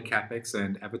was a lot of capex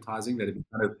and advertising that had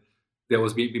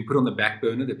been put on the back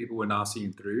burner that people were now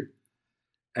seeing through,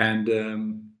 and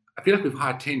I feel like we've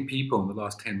hired 10 people in the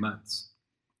last 10 months.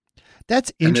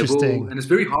 That's interesting, and it's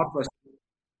very hard for us.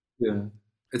 Yeah.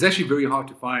 It's actually very hard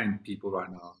to find people right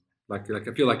now. Like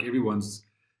I feel like everyone's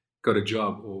got a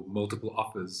job or multiple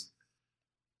offers.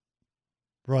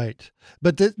 Right.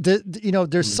 But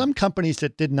there's some companies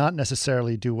that did not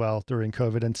necessarily do well during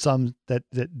COVID, and some that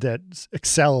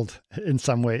excelled in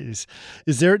some ways.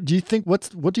 Do you think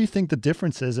what do you think the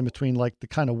difference is in between like the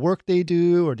kind of work they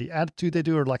do or the attitude they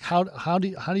do, or like how do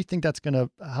you think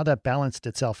how that balanced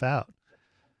itself out?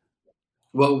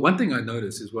 Well, one thing I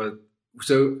noticed is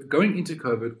so going into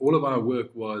COVID, all of our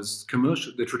work was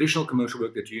commercial, the traditional commercial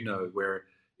work that where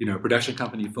a production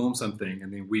company films something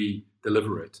and then we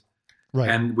deliver it. Right.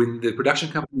 And when the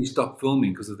production company stopped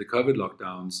filming because of the COVID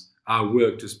lockdowns, our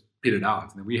work just pitted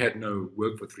out, and we had no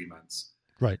work for 3 months.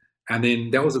 Right. And then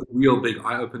that was a real big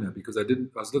eye opener, because I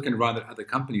was looking around at other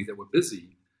companies that were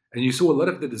busy, and you saw a lot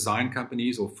of the design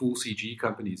companies or full CG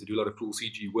companies that do a lot of full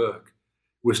CG work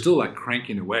were still like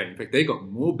cranking away. In fact, they got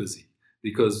more busy,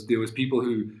 because there was people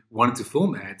who wanted to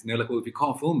film ads, and they're like, well, if you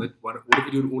can't film it, what if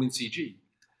you do it all in CG?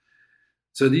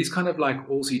 So these kind of like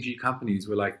all CG companies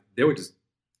were like, they were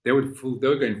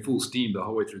going full steam the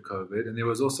whole way through COVID. And there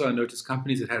was also, I noticed,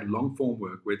 companies that had long form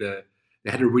work where they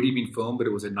had already been filmed, but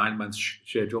it was a 9-month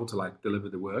schedule to like deliver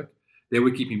the work. They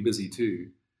were keeping busy too.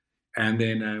 And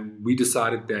then we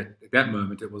decided that at that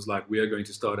moment, it was like, we are going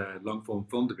to start a long form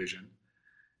film division.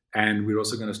 And we're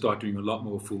also going to start doing a lot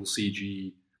more full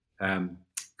CG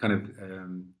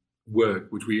work,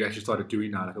 which we actually started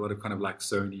doing now, like a lot of kind of like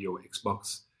Sony or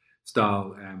Xbox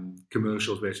style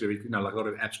commercials, where actually like a lot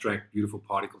of abstract, beautiful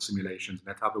particle simulations and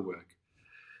that type of work.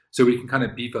 So we can kind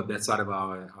of beef up that side of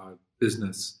our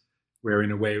business, where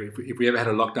in a way, if we ever had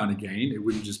a lockdown again, it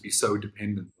wouldn't just be so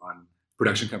dependent on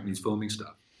production companies filming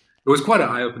stuff. It was quite an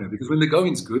eye-opener, because when the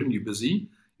going's good and you're busy,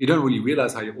 you don't really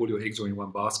realize how all your eggs are in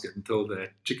one basket until the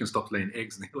chicken stops laying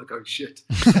eggs, and they're like, oh shit,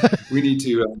 we need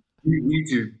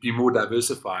to be more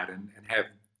diversified and have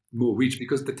more reach,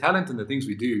 because the talent and the things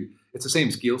we do, it's the same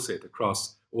skill set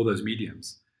across all those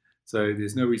mediums. So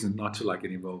there's no reason not to like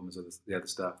get involved in the other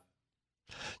stuff.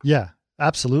 Yeah,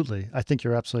 Absolutely. I think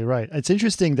you're absolutely right. It's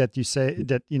interesting that you say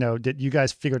that, that you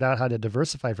guys figured out how to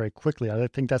diversify very quickly. I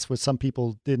think that's what some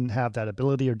people didn't have that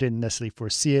ability or didn't necessarily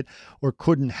foresee it or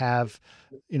couldn't have,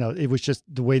 it was just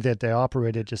the way that they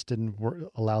operated just didn't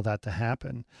allow that to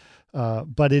happen.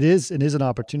 But it is an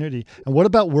opportunity. And what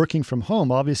about working from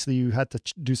home? Obviously you had to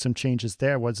do some changes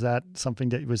there. Was that something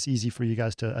that was easy for you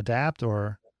guys to adapt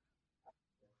or?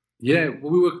 Yeah,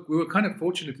 well, we were kind of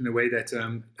fortunate in a way that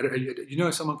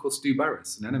someone called Stu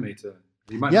Burris, an animator.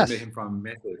 You might Yes. know him from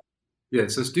Method. Yeah,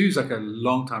 so Stu's like a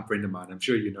longtime friend of mine. I'm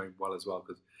sure you know him well as well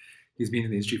because he's been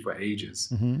in the industry for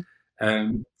ages.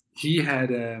 Mm-hmm. He had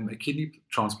a kidney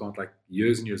transplant like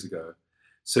years and years ago.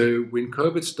 So when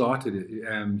COVID started,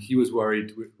 he was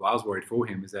worried. Well, I was worried for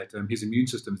him is that his immune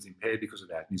system is impaired because of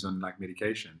that, and he's on like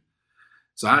medication.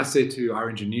 So I said to our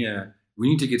engineer, we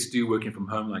need to get Stu working from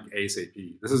home like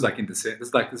ASAP. This is like in December. This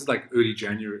is like early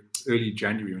January,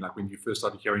 like when you first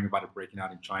started hearing about it breaking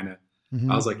out in China. Mm-hmm.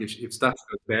 I was like, if stuff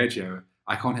goes bad here,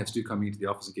 I can't have Stu coming into the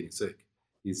office and getting sick.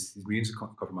 His immune's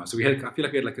compromised. So I feel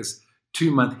like we had like this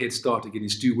 2-month head start to getting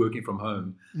Stu working from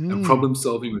home and problem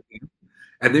solving with him.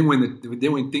 And then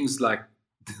when things like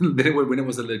when it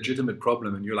was a legitimate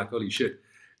problem and you're like, holy shit,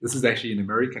 this is actually in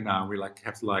America now. We like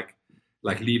have to like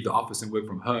leave the office and work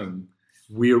from home.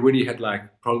 We already had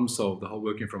like problem solved the whole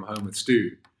working from home with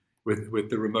Stu, with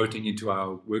the remoting into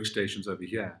our workstations over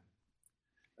here.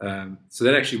 So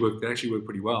that actually worked. That actually worked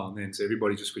pretty well. And then so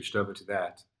everybody just switched over to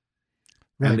that.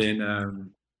 Right.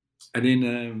 And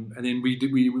then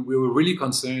we were really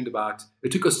concerned about.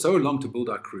 It took us so long to build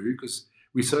our crew because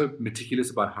we're so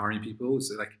meticulous about hiring people.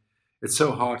 So like it's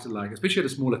so hard to like, especially at a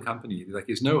smaller company. Like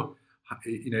there's no,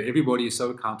 everybody is so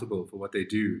accountable for what they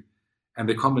do. And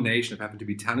the combination of having to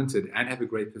be talented and have a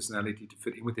great personality to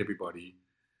fit in with everybody,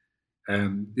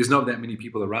 there's not that many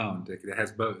people around that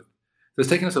has both. So it's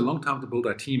taken us a long time to build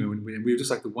our team. And we were just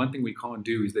like, the one thing we can't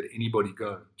do is let anybody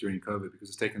go during COVID because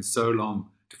it's taken so long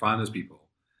to find those people.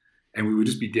 And we would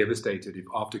just be devastated if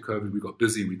after COVID we got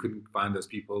busy and we couldn't find those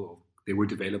people or they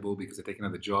weren't available because they're taking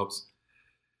other jobs.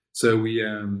 So we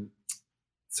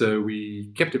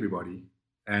kept everybody.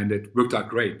 And it worked out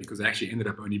great because it actually ended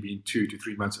up only being 2 to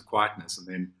 3 months of quietness. And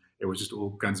then it was just all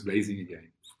guns blazing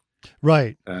again.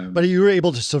 Right. But you were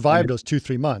able to survive those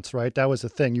 2-3 months, right? That was the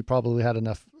thing. You probably had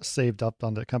enough saved up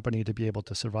on the company to be able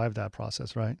to survive that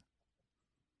process, right?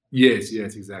 Yes,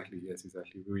 exactly.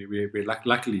 We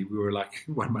luckily we were like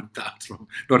 1 month out from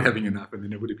not having enough. And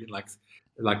then it would have been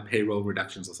like payroll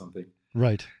reductions or something.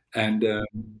 Right. And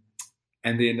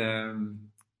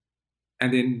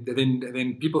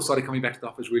then people started coming back to the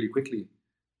office really quickly.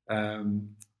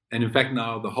 And in fact,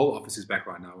 now the whole office is back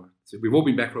right now. So we've all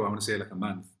been back for, I want to say, like a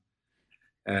month.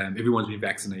 Everyone's been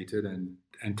vaccinated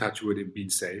and touch wood have been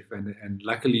safe. And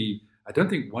luckily, I don't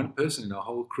think one person in our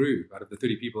whole crew out of the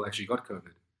 30 people actually got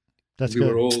COVID. That's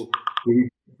good.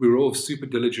 We were all super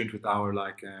diligent with our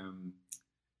like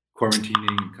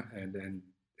quarantining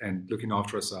and looking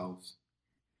after ourselves.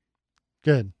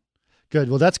 Good.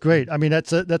 Well, that's great. I mean,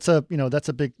 that's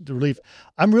a big relief.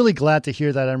 I'm really glad to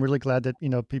hear that. I'm really glad that,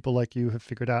 people like you have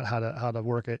figured out how to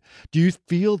work it. Do you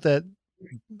feel that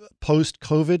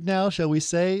post-COVID now, shall we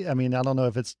say? I mean, I don't know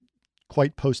if it's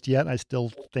quite post yet. I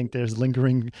still think there's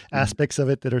lingering aspects of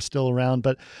it that are still around,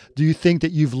 but do you think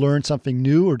that you've learned something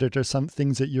new or that there's some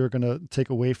things that you're going to take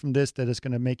away from this that is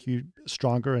going to make you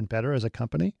stronger and better as a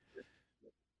company?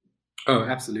 Oh,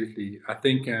 absolutely. I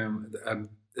think,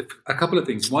 a couple of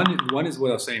things. One is what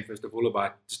I was saying, first of all,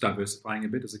 about just diversifying a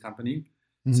bit as a company.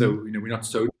 Mm-hmm. So, we're not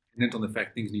so dependent on the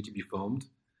fact things need to be filmed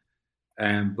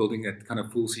and building a kind of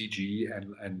full CG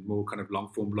and more kind of long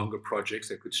form, longer projects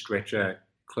that could stretch a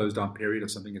closed down period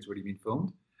of something that's already been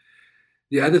filmed.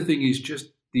 The other thing is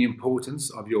just the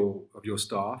importance of your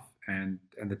staff and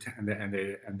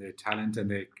their talent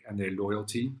and their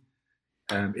loyalty.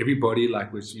 Everybody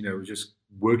was just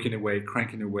working away,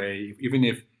 cranking away. Even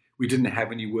if we didn't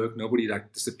have any work, nobody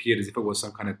disappeared as if it was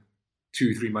some kind of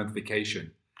 2-3 month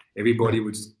vacation. Everybody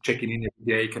was checking in every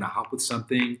day. Can I help with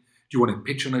something? Do you want to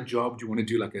pitch on a job? Do you want to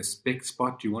do like a spec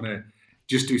spot? Do you want to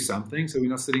just do something? So we're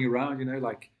not sitting around,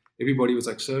 everybody was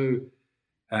so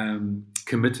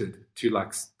committed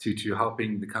to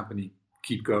helping the company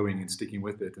keep going and sticking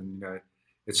with it. And,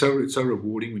 it's so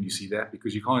rewarding when you see that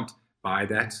because you can't buy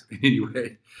that in any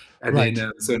way. And right.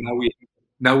 Then, so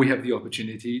now we have the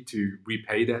opportunity to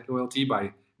repay that loyalty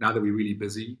by now that we're really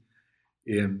busy,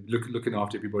 looking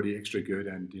after everybody extra good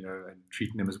and and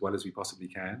treating them as well as we possibly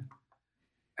can,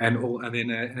 and then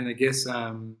I guess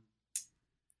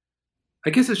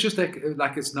it's just like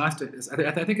it's nice to.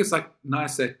 I think it's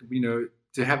nice that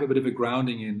to have a bit of a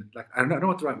grounding in, like, I don't know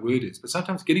what the right word is, but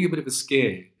sometimes getting a bit of a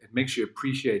scare, it makes you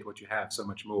appreciate what you have so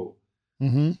much more.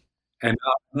 Mm-hmm. And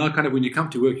now kind of when you come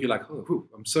to work, you're like, oh, whew,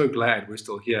 I'm so glad we're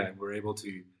still here and we're able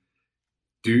to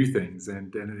do things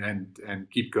and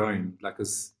keep going. Like,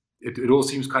 'cause it all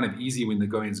seems kind of easy when the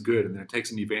going's good, and then it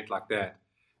takes an event like that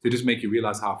to just make you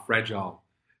realize how fragile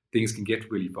things can get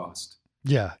really fast.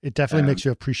 Yeah, it definitely makes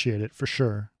you appreciate it for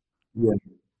sure. Yeah.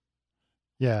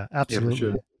 Yeah, absolutely.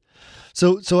 Yeah, for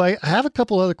sure. So I have a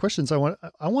couple other questions. I want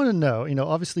to know,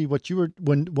 obviously what you were,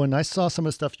 when I saw some of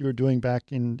the stuff you were doing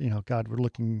back in, God, we're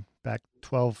looking back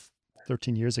 12,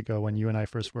 13 years ago when you and I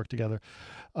first worked together.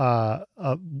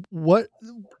 What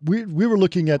we were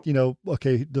looking at,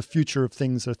 okay, the future of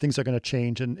things are going to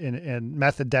change, and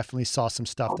Method definitely saw some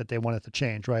stuff that they wanted to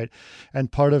change, right?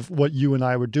 And part of what you and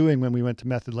I were doing when we went to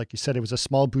Method, like you said, it was a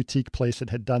small boutique place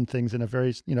that had done things in a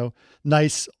very,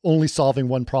 nice, only solving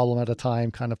one problem at a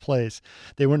time kind of place.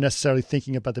 They weren't necessarily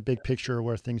thinking about the big picture or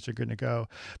where things are going to go.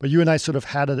 But you and I sort of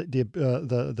had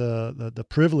the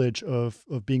privilege of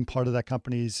being part of that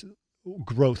company's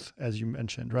growth, as you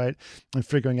mentioned, right? And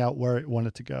figuring out where it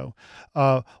wanted to go.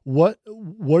 What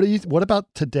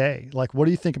about today? Like, what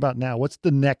do you think about now? What's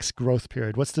the next growth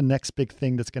period? What's the next big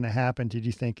thing that's going to happen? Did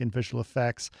you think in visual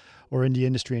effects or in the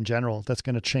industry in general that's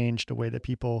going to change the way that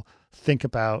people think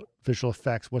about visual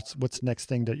effects? What's the next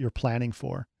thing that you're planning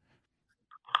for?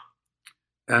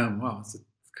 Well, it's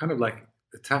kind of like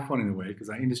a tough one in a way,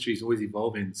 because our industry is always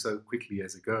evolving so quickly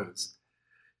as it goes.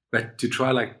 But to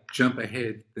try like jump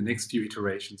ahead the next few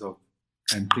iterations of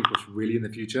and think what's really in the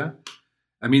future.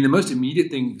 I mean, the most immediate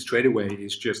thing straight away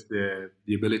is just the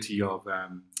ability of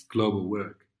global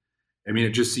work. I mean, it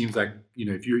just seems like,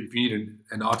 if you need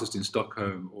an artist in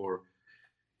Stockholm or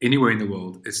anywhere in the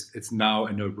world, it's now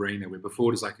a no-brainer. Where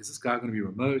before it's like, is this guy going to be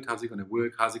remote? How's he going to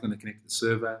work? How's he going to connect to the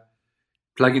server?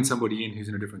 Plugging somebody in who's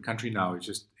in a different country now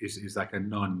is like a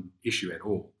non-issue at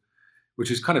all. Which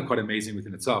is kind of quite amazing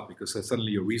within itself, because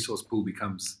suddenly your resource pool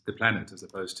becomes the planet as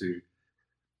opposed to,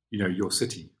 your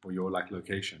city or your like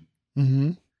location.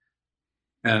 Mm-hmm.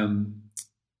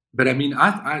 But I mean,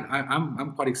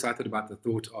 I'm quite excited about the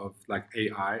thought of like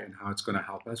AI and how it's going to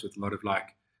help us with a lot of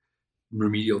like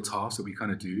remedial tasks that we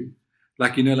kind of do.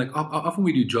 Like, often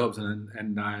we do jobs and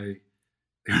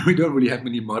we don't really have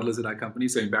many modelers at our company.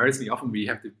 So embarrassingly, often we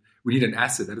need an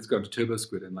asset that is going to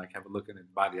TurboSquid and like have a look and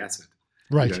buy the asset.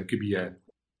 Right. It could be a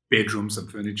bedroom, some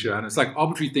furniture, and it's like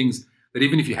arbitrary things that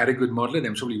even if you had a good modeler, they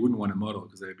probably wouldn't want to model,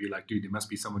 because they'd be like, dude, there must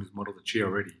be someone who's modeled a chair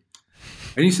already.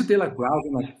 And you sit there like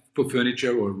browsing like for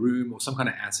furniture or a room or some kind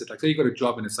of asset. Like say you got a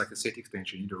job and it's like a set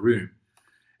extension, you need a room.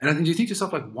 And I think you think to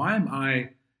yourself like, why am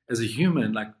I as a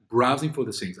human like browsing for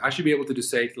these things? I should be able to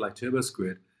just say to like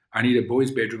TurboSquid, I need a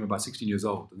boy's bedroom about 16 years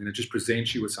old, and then it just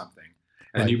presents you with something.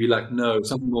 And you'd be like, no,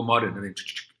 something more modern, and then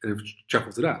it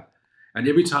shuffles it up. And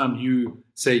every time you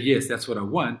say, yes, that's what I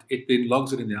want, it then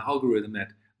logs it in the algorithm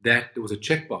that there was a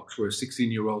checkbox for a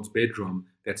 16-year-old's bedroom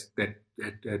that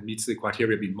meets the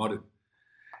criteria of being modern.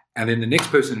 And then the next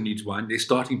person who needs one, their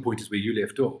starting point is where you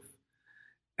left off.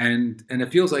 And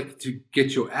it feels like to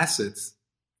get your assets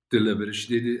delivered,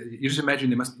 you just imagine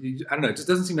there must be, I don't know, it just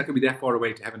doesn't seem like it would be that far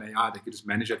away to have an AI that could just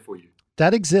manage that for you.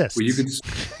 That exists. Where you could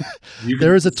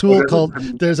there's a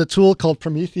tool called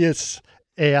Prometheus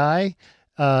AI.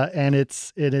 And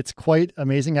it's quite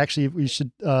amazing. Actually,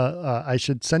 I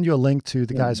should send you a link to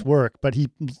the guy's work, but he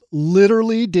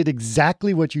literally did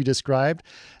exactly what you described.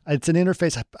 It's an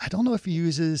interface. I don't know if he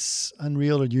uses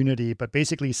Unreal or Unity, but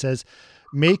basically he says,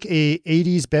 make a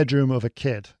 80s bedroom of a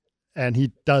kid. And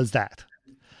he does that.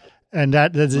 And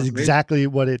that is exactly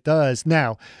what it does.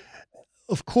 Now,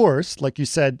 of course, like you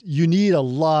said, you need a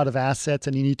lot of assets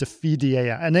and you need to feed the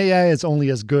AI. And AI is only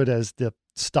as good as the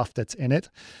stuff that's in it.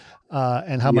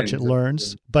 And how much it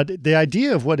learns. But the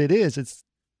idea of what it is, it's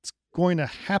going to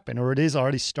happen, or it is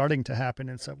already starting to happen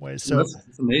in some ways. So that's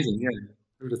amazing. Yeah,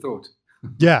 I would have thought.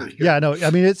 Yeah, no.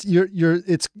 I mean, it's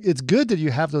good that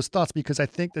you have those thoughts, because I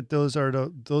think that those are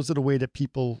the way that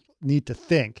people need to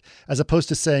think, as opposed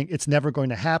to saying it's never going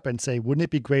to happen. Say, wouldn't it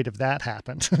be great if that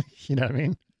happened? You know what I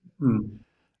mean?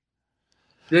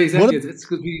 Yeah, exactly. It's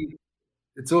because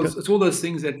it's all those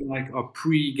things that like are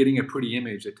getting a pretty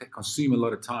image that consume a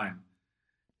lot of time.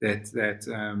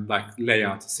 That like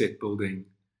layout, set building,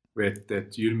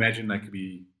 that you'd imagine that could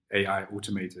be AI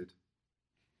automated.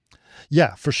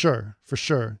 Yeah, for sure.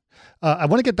 I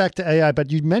want to get back to AI,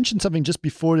 but you mentioned something just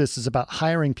before this is about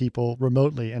hiring people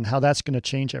remotely and how that's going to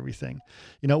change everything.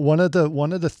 One of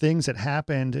the things that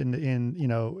happened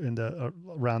in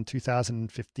around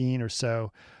 2015 or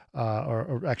so,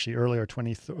 or actually earlier,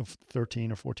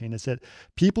 2013 or 14, is that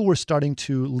people were starting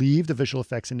to leave the visual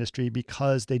effects industry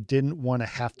because they didn't want to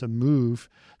have to move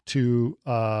to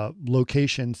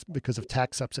locations because of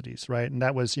tax subsidies, right? And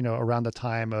that was, around the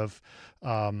time of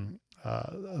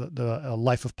the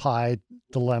Life of Pi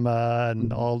dilemma,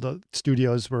 and all the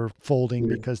studios were folding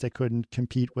because they couldn't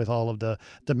compete with all of the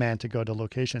demand to go to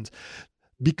locations.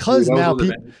 Because now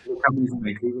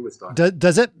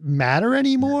does it matter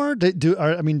anymore?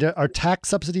 Are tax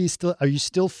subsidies still? Are you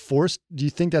still forced? Do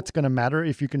you think that's going to matter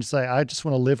if you can say, I just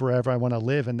want to live wherever I want to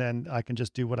live, and then I can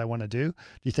just do what I want to do? Do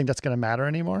you think that's going to matter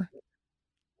anymore?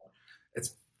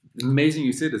 It's amazing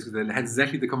you said this, because I had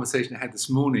exactly the conversation I had this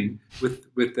morning with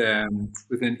an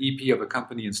EP of a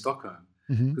company in Stockholm,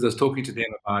 because I was talking to them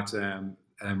about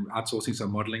outsourcing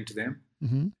some modeling to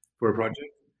them for a project.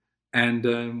 And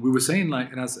we were saying,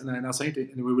 and I was saying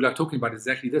and we were talking about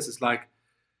exactly this. It's like,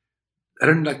 I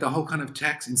don't like the whole kind of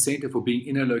tax incentive for being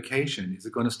in a location. Is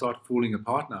it going to start falling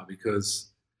apart now?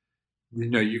 Because,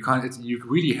 you can't, you're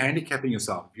really handicapping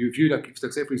yourself. If you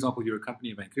say, for example, you're a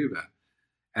company in Vancouver,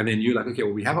 and then you're like, okay,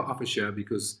 well, we have an office here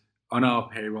because on our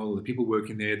payroll, the people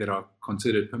working there that are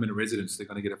considered permanent residents, they're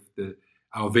going to get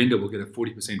our vendor will get a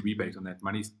 40% rebate on that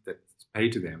money that's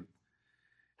paid to them.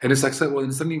 And it's like, so, well,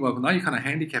 suddenly, now you're kind of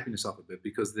handicapping yourself a bit,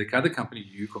 because the other company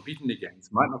you're competing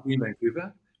against might not be in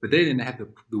Vancouver, but they then have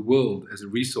the world as a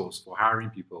resource for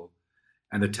hiring people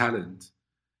and the talent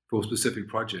for specific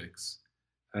projects.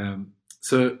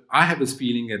 So I have this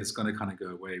feeling that it's going to kind of go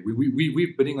away.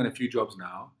 We're bidding on a few jobs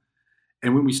now.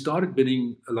 And when we started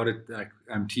bidding a lot of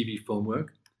TV film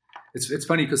work, it's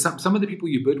funny, because some of the people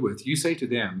you bid with, you say to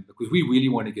them, because we really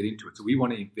want to get into it, so we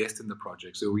want to invest in the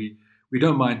project. So we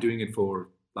don't mind doing it for,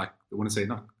 like, I want to say,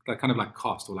 not like kind of like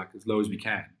cost, or like as low as we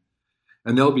can.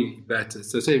 And they'll be better.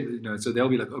 So so they'll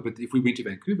be like, oh, but if we went to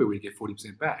Vancouver, we'd get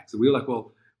 40% back. So we're like,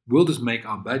 well, we'll just make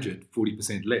our budget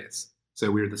 40% less.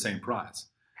 So we're at the same price.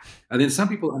 And then some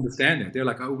people understand that. They're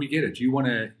like, oh, we get it. You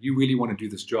really want to do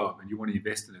this job, and you want to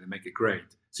invest in it and make it great,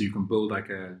 so you can build like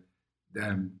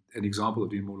an example of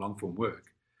doing more long form work.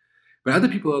 But other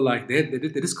people are like, they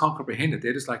just can't comprehend it.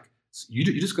 They're just like,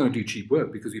 you're just going to do cheap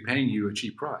work because we're paying you a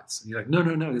cheap price. And you're like, no,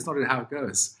 that's not how it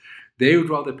goes. They would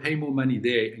rather pay more money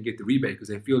there and get the rebate, because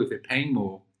they feel if they're paying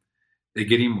more, they're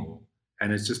getting more.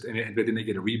 And it's just, but then they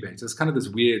get a rebate. So it's kind of this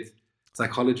weird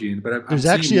psychology. But I'm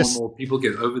seeing more people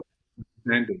get over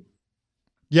understanding.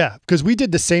 Yeah, because we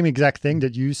did the same exact thing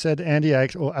that you said, Andy.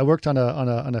 I worked on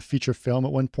a feature film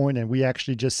at one point, and we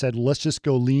actually just said, let's just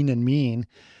go lean and mean.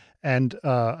 And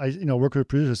I work with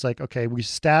producers, like, okay, we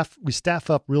staff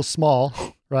up real small,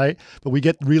 right? But we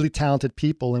get really talented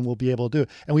people, and we'll be able to do it.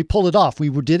 And we pulled it off. We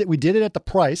did it at the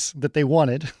price that they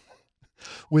wanted,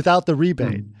 without the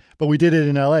rebate. But we did it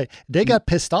in LA. They got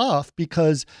pissed off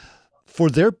because, for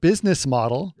their business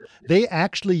model, they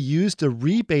actually used a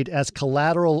rebate as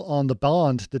collateral on the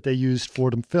bond that they used for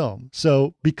the film.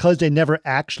 So because they never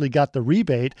actually got the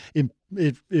rebate,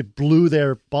 it blew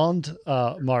their bond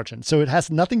margin. So it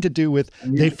has nothing to do with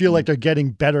they feel like they're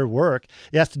getting better work.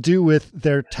 It has to do with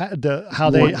their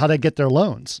how they get their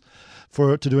loans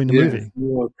to doing the movie.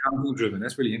 More accounting driven.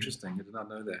 That's really interesting. I did not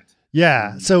know that.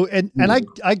 Yeah. So and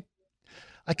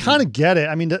I kind of get it.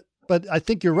 I mean, but I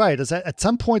think you're right. Is at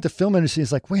some point the film industry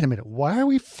is like, wait a minute, why are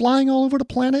we flying all over the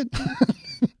planet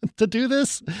to do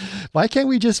this? Why can't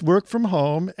we just work from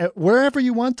home wherever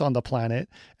you want on the planet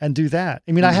and do that?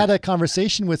 I mean, I had a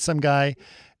conversation with some guy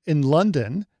in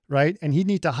London, right? And he'd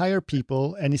need to hire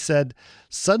people. And he said,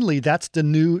 suddenly that's the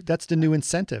new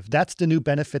incentive. That's the new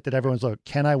benefit that everyone's like,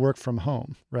 can I work from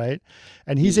home? Right.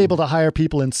 And he's able to hire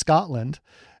people in Scotland,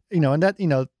 and that,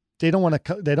 they don't want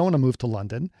to move to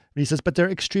London. And he says, but they're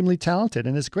extremely talented,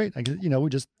 and it's great. We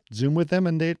just Zoom with them,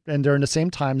 and they're in the same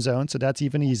time zone, so that's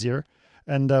even easier.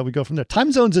 And we go from there.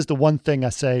 Time zones is the one thing I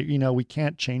say, we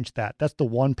can't change that. That's the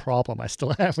one problem I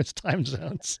still have with time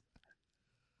zones.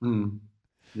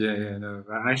 Yeah, no.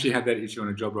 I actually have that issue on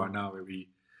a job right now where we're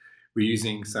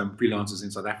using some freelancers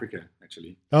in South Africa,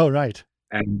 actually. Oh, right.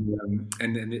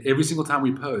 And every single time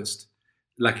we post,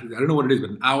 like, I don't know what it is, but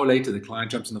an hour later, the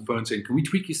client jumps on the phone saying, can we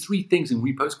tweak these 3 things and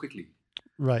repost quickly?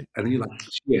 Right. And then you're like,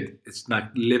 shit, it's like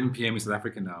 11 p.m. in South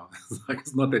Africa now.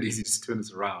 It's not that easy to turn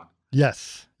this around.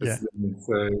 Yes. Yeah.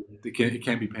 So it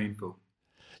can be painful.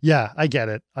 Yeah, I get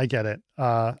it.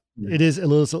 It is a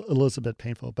little bit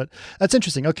painful, but that's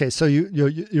interesting. Okay, so you're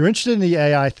interested in the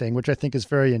AI thing, which I think is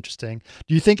very interesting.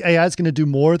 Do you think AI is going to do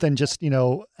more than just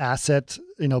asset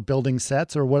building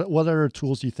sets, or what other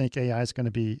tools do you think AI is going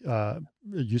to be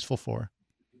useful for?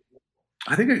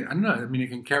 I think I don't know. I mean, it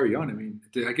can carry on. I mean,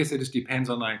 I guess it just depends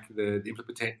on like the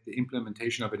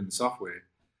implementation of it in the software.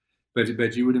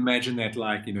 But you would imagine that,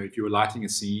 like, if you were lighting a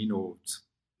scene or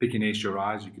picking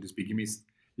HDRIs, you could just be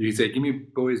you could say, give me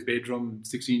boy's bedroom,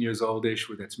 16 years oldish,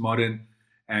 where that's modern,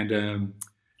 and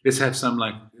let's have some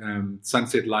like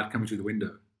sunset light coming through the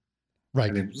window, Right.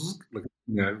 and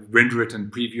then render it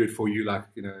and preview it for you, like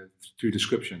through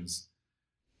descriptions.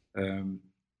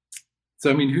 So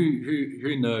I mean,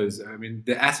 who knows? I mean,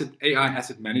 the AI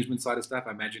asset management side of stuff,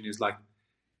 I imagine, is like,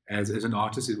 as an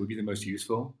artist, it would be the most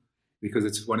useful, because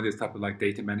it's one of those type of like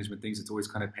data management things. It's always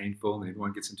kind of painful, and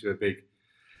everyone gets into a big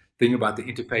thing about the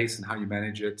interface and how you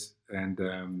manage it, and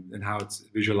how it's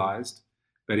visualized.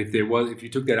 But if you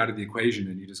took that out of the equation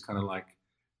and you just kind of like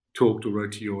talked or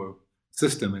wrote to your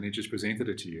system and it just presented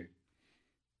it to you,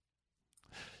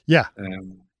 yeah,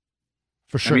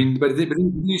 for sure. I mean, but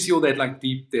then you see all that like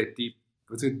deep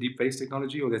what's it, deep face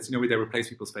technology, or that's where they replace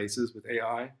people's faces with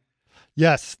AI.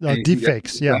 Yes, deep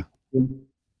fakes. Yeah. And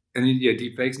then,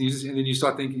 deep fakes, and then you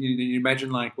start thinking, you imagine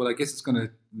like, well, I guess it's going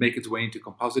to make its way into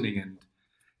compositing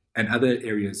and other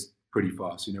areas pretty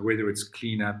fast. Whether it's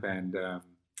cleanup and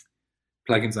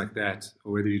plugins like that,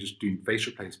 or whether you're just doing face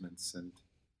replacements and.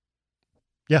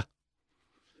 Yeah.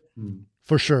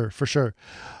 For sure.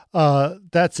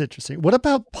 That's interesting. What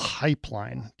about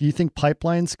pipeline? Do you think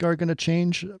pipelines are going to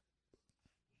change?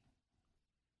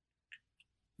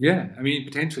 Yeah, I mean,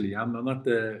 potentially. I'm not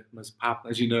the most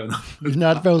as you know. You're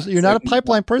not a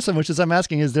pipeline person, which is, I'm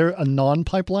asking, is there a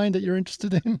non-pipeline that you're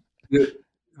interested in? Yeah,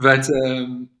 but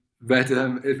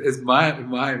it's my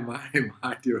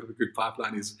idea of a good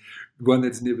pipeline is one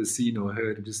that's never seen or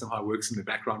heard and just somehow works in the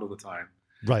background all the time.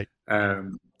 Right.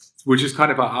 Which is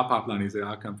kind of our pipeline is at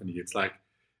our company. It's like,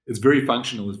 it's very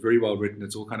functional. It's very well written.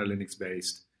 It's all kind of Linux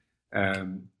based.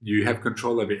 You have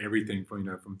control over everything from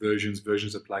versions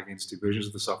of plugins to versions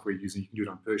of the software you're using. You can do it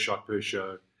on per shot, per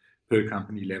show, per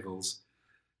company levels.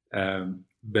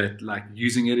 But like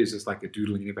using it is just like a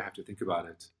doodle, and you never have to think about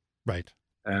it. Right.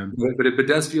 But it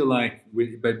does feel like, what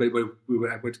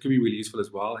could be really useful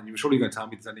as well, and you're surely going to tell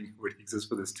me something already exists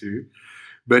for this too,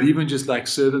 but even just like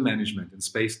server management and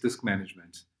space disk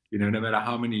management, no matter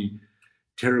how many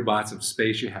terabytes of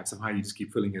space you have, somehow you just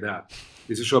keep filling it up.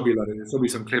 There's probably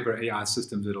some clever AI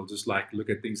systems that'll just like look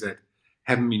at things that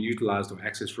haven't been utilized or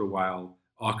accessed for a while,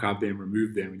 archive them,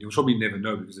 remove them, and you'll probably never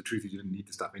know, because the truth is you didn't need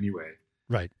the stuff anyway.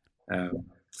 Right.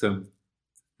 So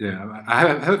yeah, I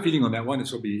have a feeling on that one. It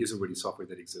probably is already software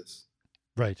that exists.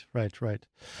 Right.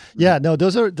 Yeah, no,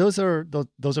 those are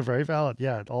very valid.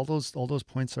 Yeah, all those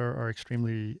points are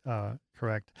extremely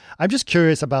correct. I'm just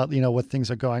curious about what things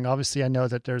are going. Obviously, I know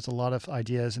that there's a lot of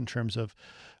ideas in terms of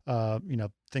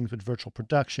things with virtual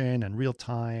production and real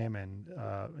time, and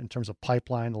in terms of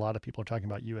pipeline. A lot of people are talking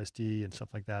about USD and stuff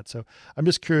like that. So I'm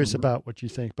just curious about what you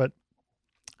think. But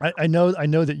I know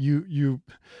that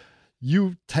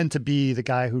you tend to be the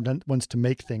guy who wants to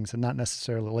make things and not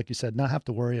necessarily, like you said, not have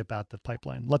to worry about the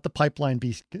pipeline. Let the pipeline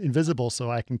be invisible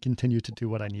so I can continue to do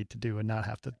what I need to do and not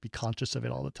have to be conscious of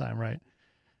it all the time, right?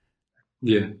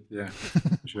 Yeah,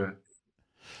 sure.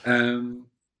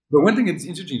 But one thing that's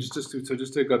interesting,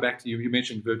 just to go back to you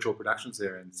mentioned virtual productions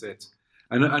there and sets.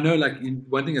 I know. Like,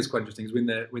 one thing that's quite interesting is when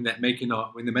the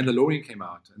Mandalorian came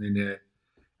out,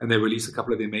 and they released a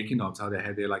couple of their making ofs, how they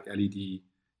had their like LED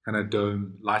kind of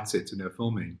dome light sets when they were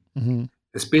filming,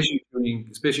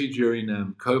 especially during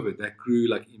COVID, that grew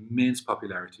like immense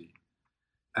popularity.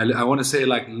 I want to say,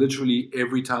 like, literally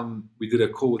every time we did a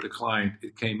call with a client,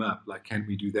 it came up like, can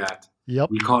we do that? Yep.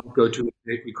 We can't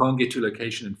get to a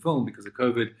location and film because of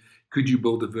COVID. Could you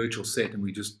build a virtual set and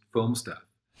we just film stuff?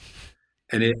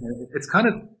 And it's kind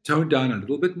of toned down a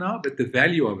little bit now, but the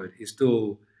value of it is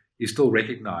still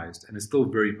recognized, and it's still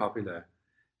very popular.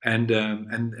 And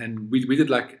we did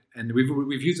like, and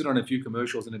we've used it on a few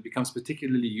commercials, and it becomes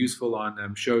particularly useful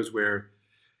on shows where,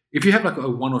 if you have like a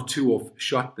 1 or 2 off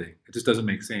shot thing, it just doesn't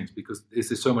make sense because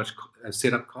there's so much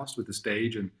setup cost with the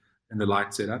stage and the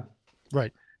light setup.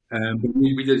 Right. But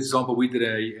we did a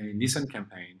Nissan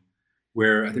campaign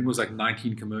where I think it was like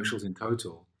 19 commercials in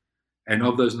total. And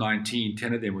of those 19,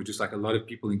 10 of them were just like a lot of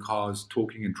people in cars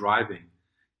talking and driving.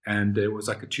 And it was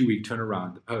like a 2-week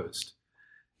turnaround to post.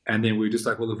 And then we were just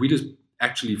like, well, if we just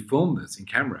actually film this in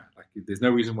camera, like there's no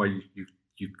reason why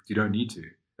you don't need to.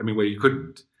 I mean, where you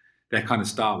couldn't, that kind of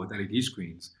style with LED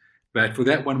screens. But for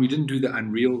that one, we didn't do the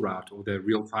Unreal route or the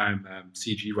real-time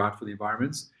CG route for the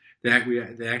environments.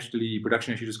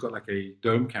 Production actually just got like a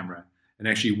dome camera and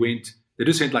actually they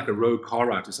just sent like a rogue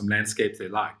car out to some landscapes they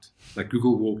liked. Like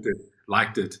Google walked it,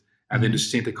 liked it, and then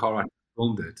just sent a car out and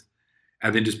filmed it.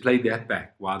 And then just played that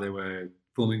back while they were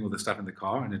filming all the stuff in the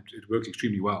car, and it worked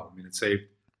extremely well. I mean, it saved,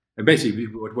 and basically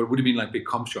what would have been like big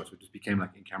comp shots, which just became like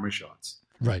in-camera shots.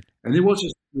 Right. And there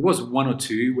was one or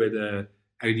two where the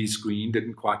LED screen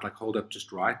didn't quite like hold up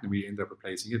just right, and we ended up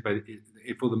replacing it. But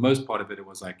for the most part of it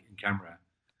was like in camera.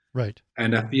 Right.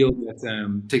 And I feel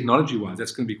that technology-wise,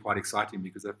 that's going to be quite exciting,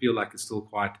 because I feel like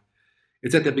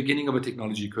it's at the beginning of a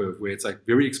technology curve where it's like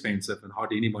very expensive and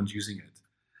hardly anyone's using it.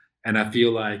 And I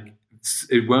feel like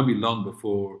it won't be long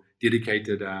before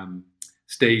dedicated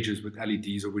stages with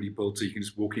LEDs already built, so you can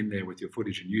just walk in there with your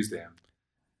footage and use them.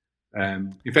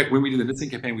 In fact, when we did the Listing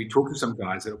campaign, we talked to some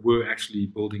guys that were actually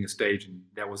building a stage, and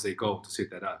that was their goal, to set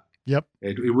that up. Yep.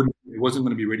 It wasn't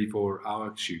going to be ready for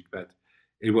our shoot, but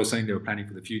it was something they were planning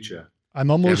for the future. I'm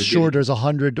almost sure there's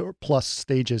 100 or plus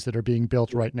stages that are being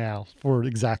built right now for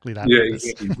exactly that. Yeah,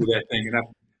 exactly, for that thing.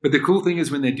 But the cool thing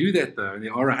is when they do that, though, and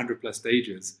there are 100 plus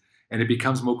stages, and it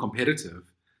becomes more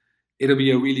competitive, it'll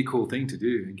be a really cool thing to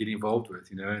do and get involved with,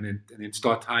 and then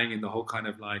start tying in the whole kind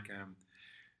of like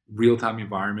real-time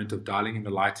environment of dialing in the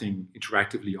lighting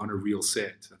interactively on a real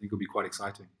set. I think it'll be quite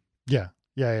exciting. Yeah.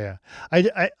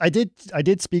 I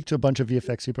did speak to a bunch of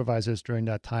VFX supervisors during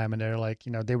that time, and they're like,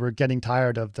 they were getting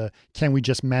tired of the, can we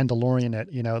just Mandalorian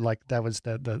it? Like that was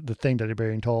the thing that they're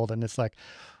being told. And it's like,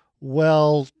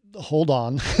 well, hold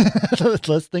on.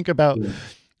 Let's think about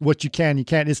what you can.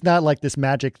 It's not like this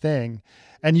magic thing.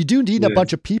 And you do need a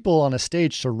bunch of people on a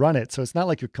stage to run it. So it's not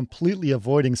like you're completely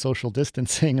avoiding social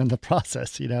distancing in the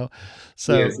process,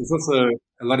 So yes, it's also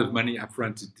a lot of money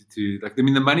upfront to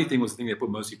the money thing was the thing that put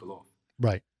most people off.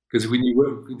 Right. Because when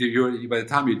by the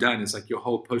time you're done, it's like your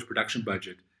whole post-production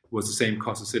budget was the same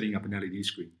cost of setting up an LED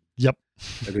screen. Yep.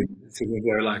 And then, so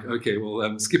they're like, okay,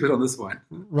 well, skip it on this one.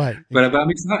 Right. But I'm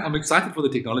excited for the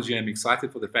technology. I'm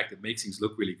excited for the fact that it makes things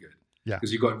look really good. Yeah.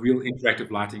 Because you've got real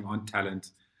interactive lighting on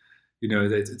talent.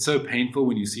 It's so painful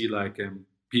when you see like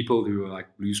people who are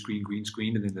like blue screen, green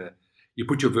screen, and then you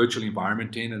put your virtual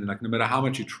environment in, and then like no matter how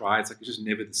much you try, it's just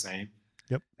never the same.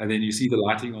 Yep. And then you see the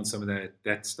lighting on some of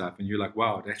that stuff, and you're like,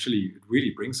 wow, it really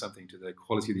brings something to the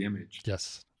quality of the image.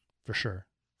 Yes, for sure.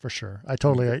 I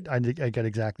totally, I get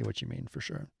exactly what you mean, for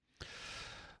sure.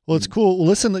 Well, it's cool. Well,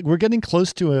 listen, we're getting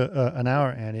close to an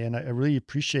hour, Andy, and I really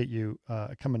appreciate you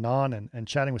coming on and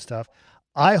chatting with stuff.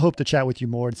 I hope to chat with you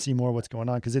more and see more what's going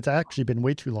on, because it's actually been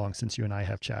way too long since you and I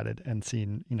have chatted and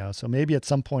seen, so maybe at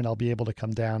some point I'll be able to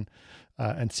come down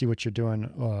and see what you're doing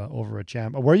over at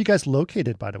Jam. Where are you guys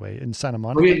located, by the way, in Santa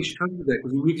Monica? Oh, yeah, you should come to that,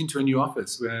 because we moved into a new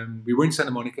office. We were in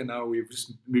Santa Monica, now we've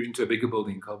just moved into a bigger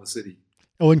building in Culver City.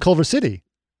 Oh, in Culver City?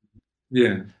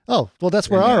 Yeah. Oh, well, that's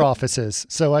where our office is,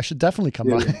 so I should definitely come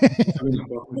by.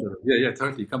 Yeah,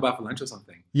 totally. Come by for lunch or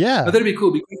something. Yeah. But that'd be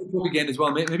cool. We can talk again as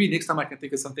well. Maybe next time I can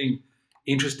think of something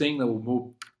interesting that will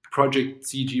more project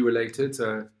CG related,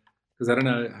 because I don't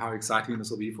know how exciting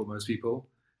this will be for most people,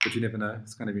 but you never know.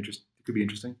 It's kind of interesting. It could be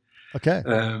interesting. Okay.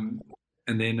 And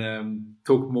then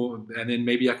talk more, and then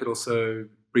maybe I could also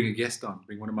bring a guest on,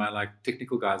 bring one of my like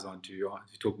technical guys on to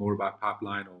talk more about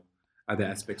pipeline or other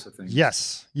aspects of things.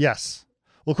 Yes.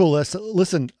 Well, cool.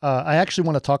 Listen, I actually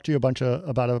want to talk to you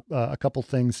about a couple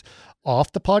things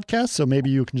off the podcast, so maybe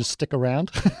you can just stick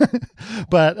around.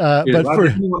 but I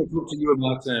definitely want to talk to you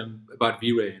about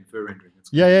V-Ray and fur rendering.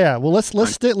 Yeah. Well, let's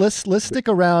stick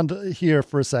around here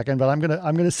for a second. But I'm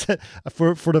gonna say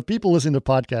for the people listening to the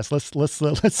podcast,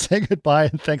 let's say goodbye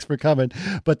and thanks for coming.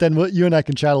 But then you and I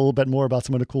can chat a little bit more about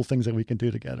some of the cool things that we can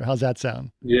do together. How's that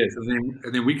sound? Yes,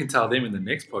 and then we can tell them in the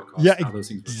next podcast how those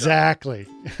things exactly.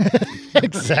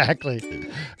 Exactly.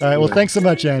 All right. Well, thanks so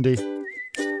much, Andy.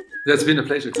 That's been a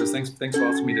pleasure, Chris. Thanks for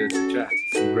asking me to chat.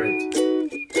 It's been great.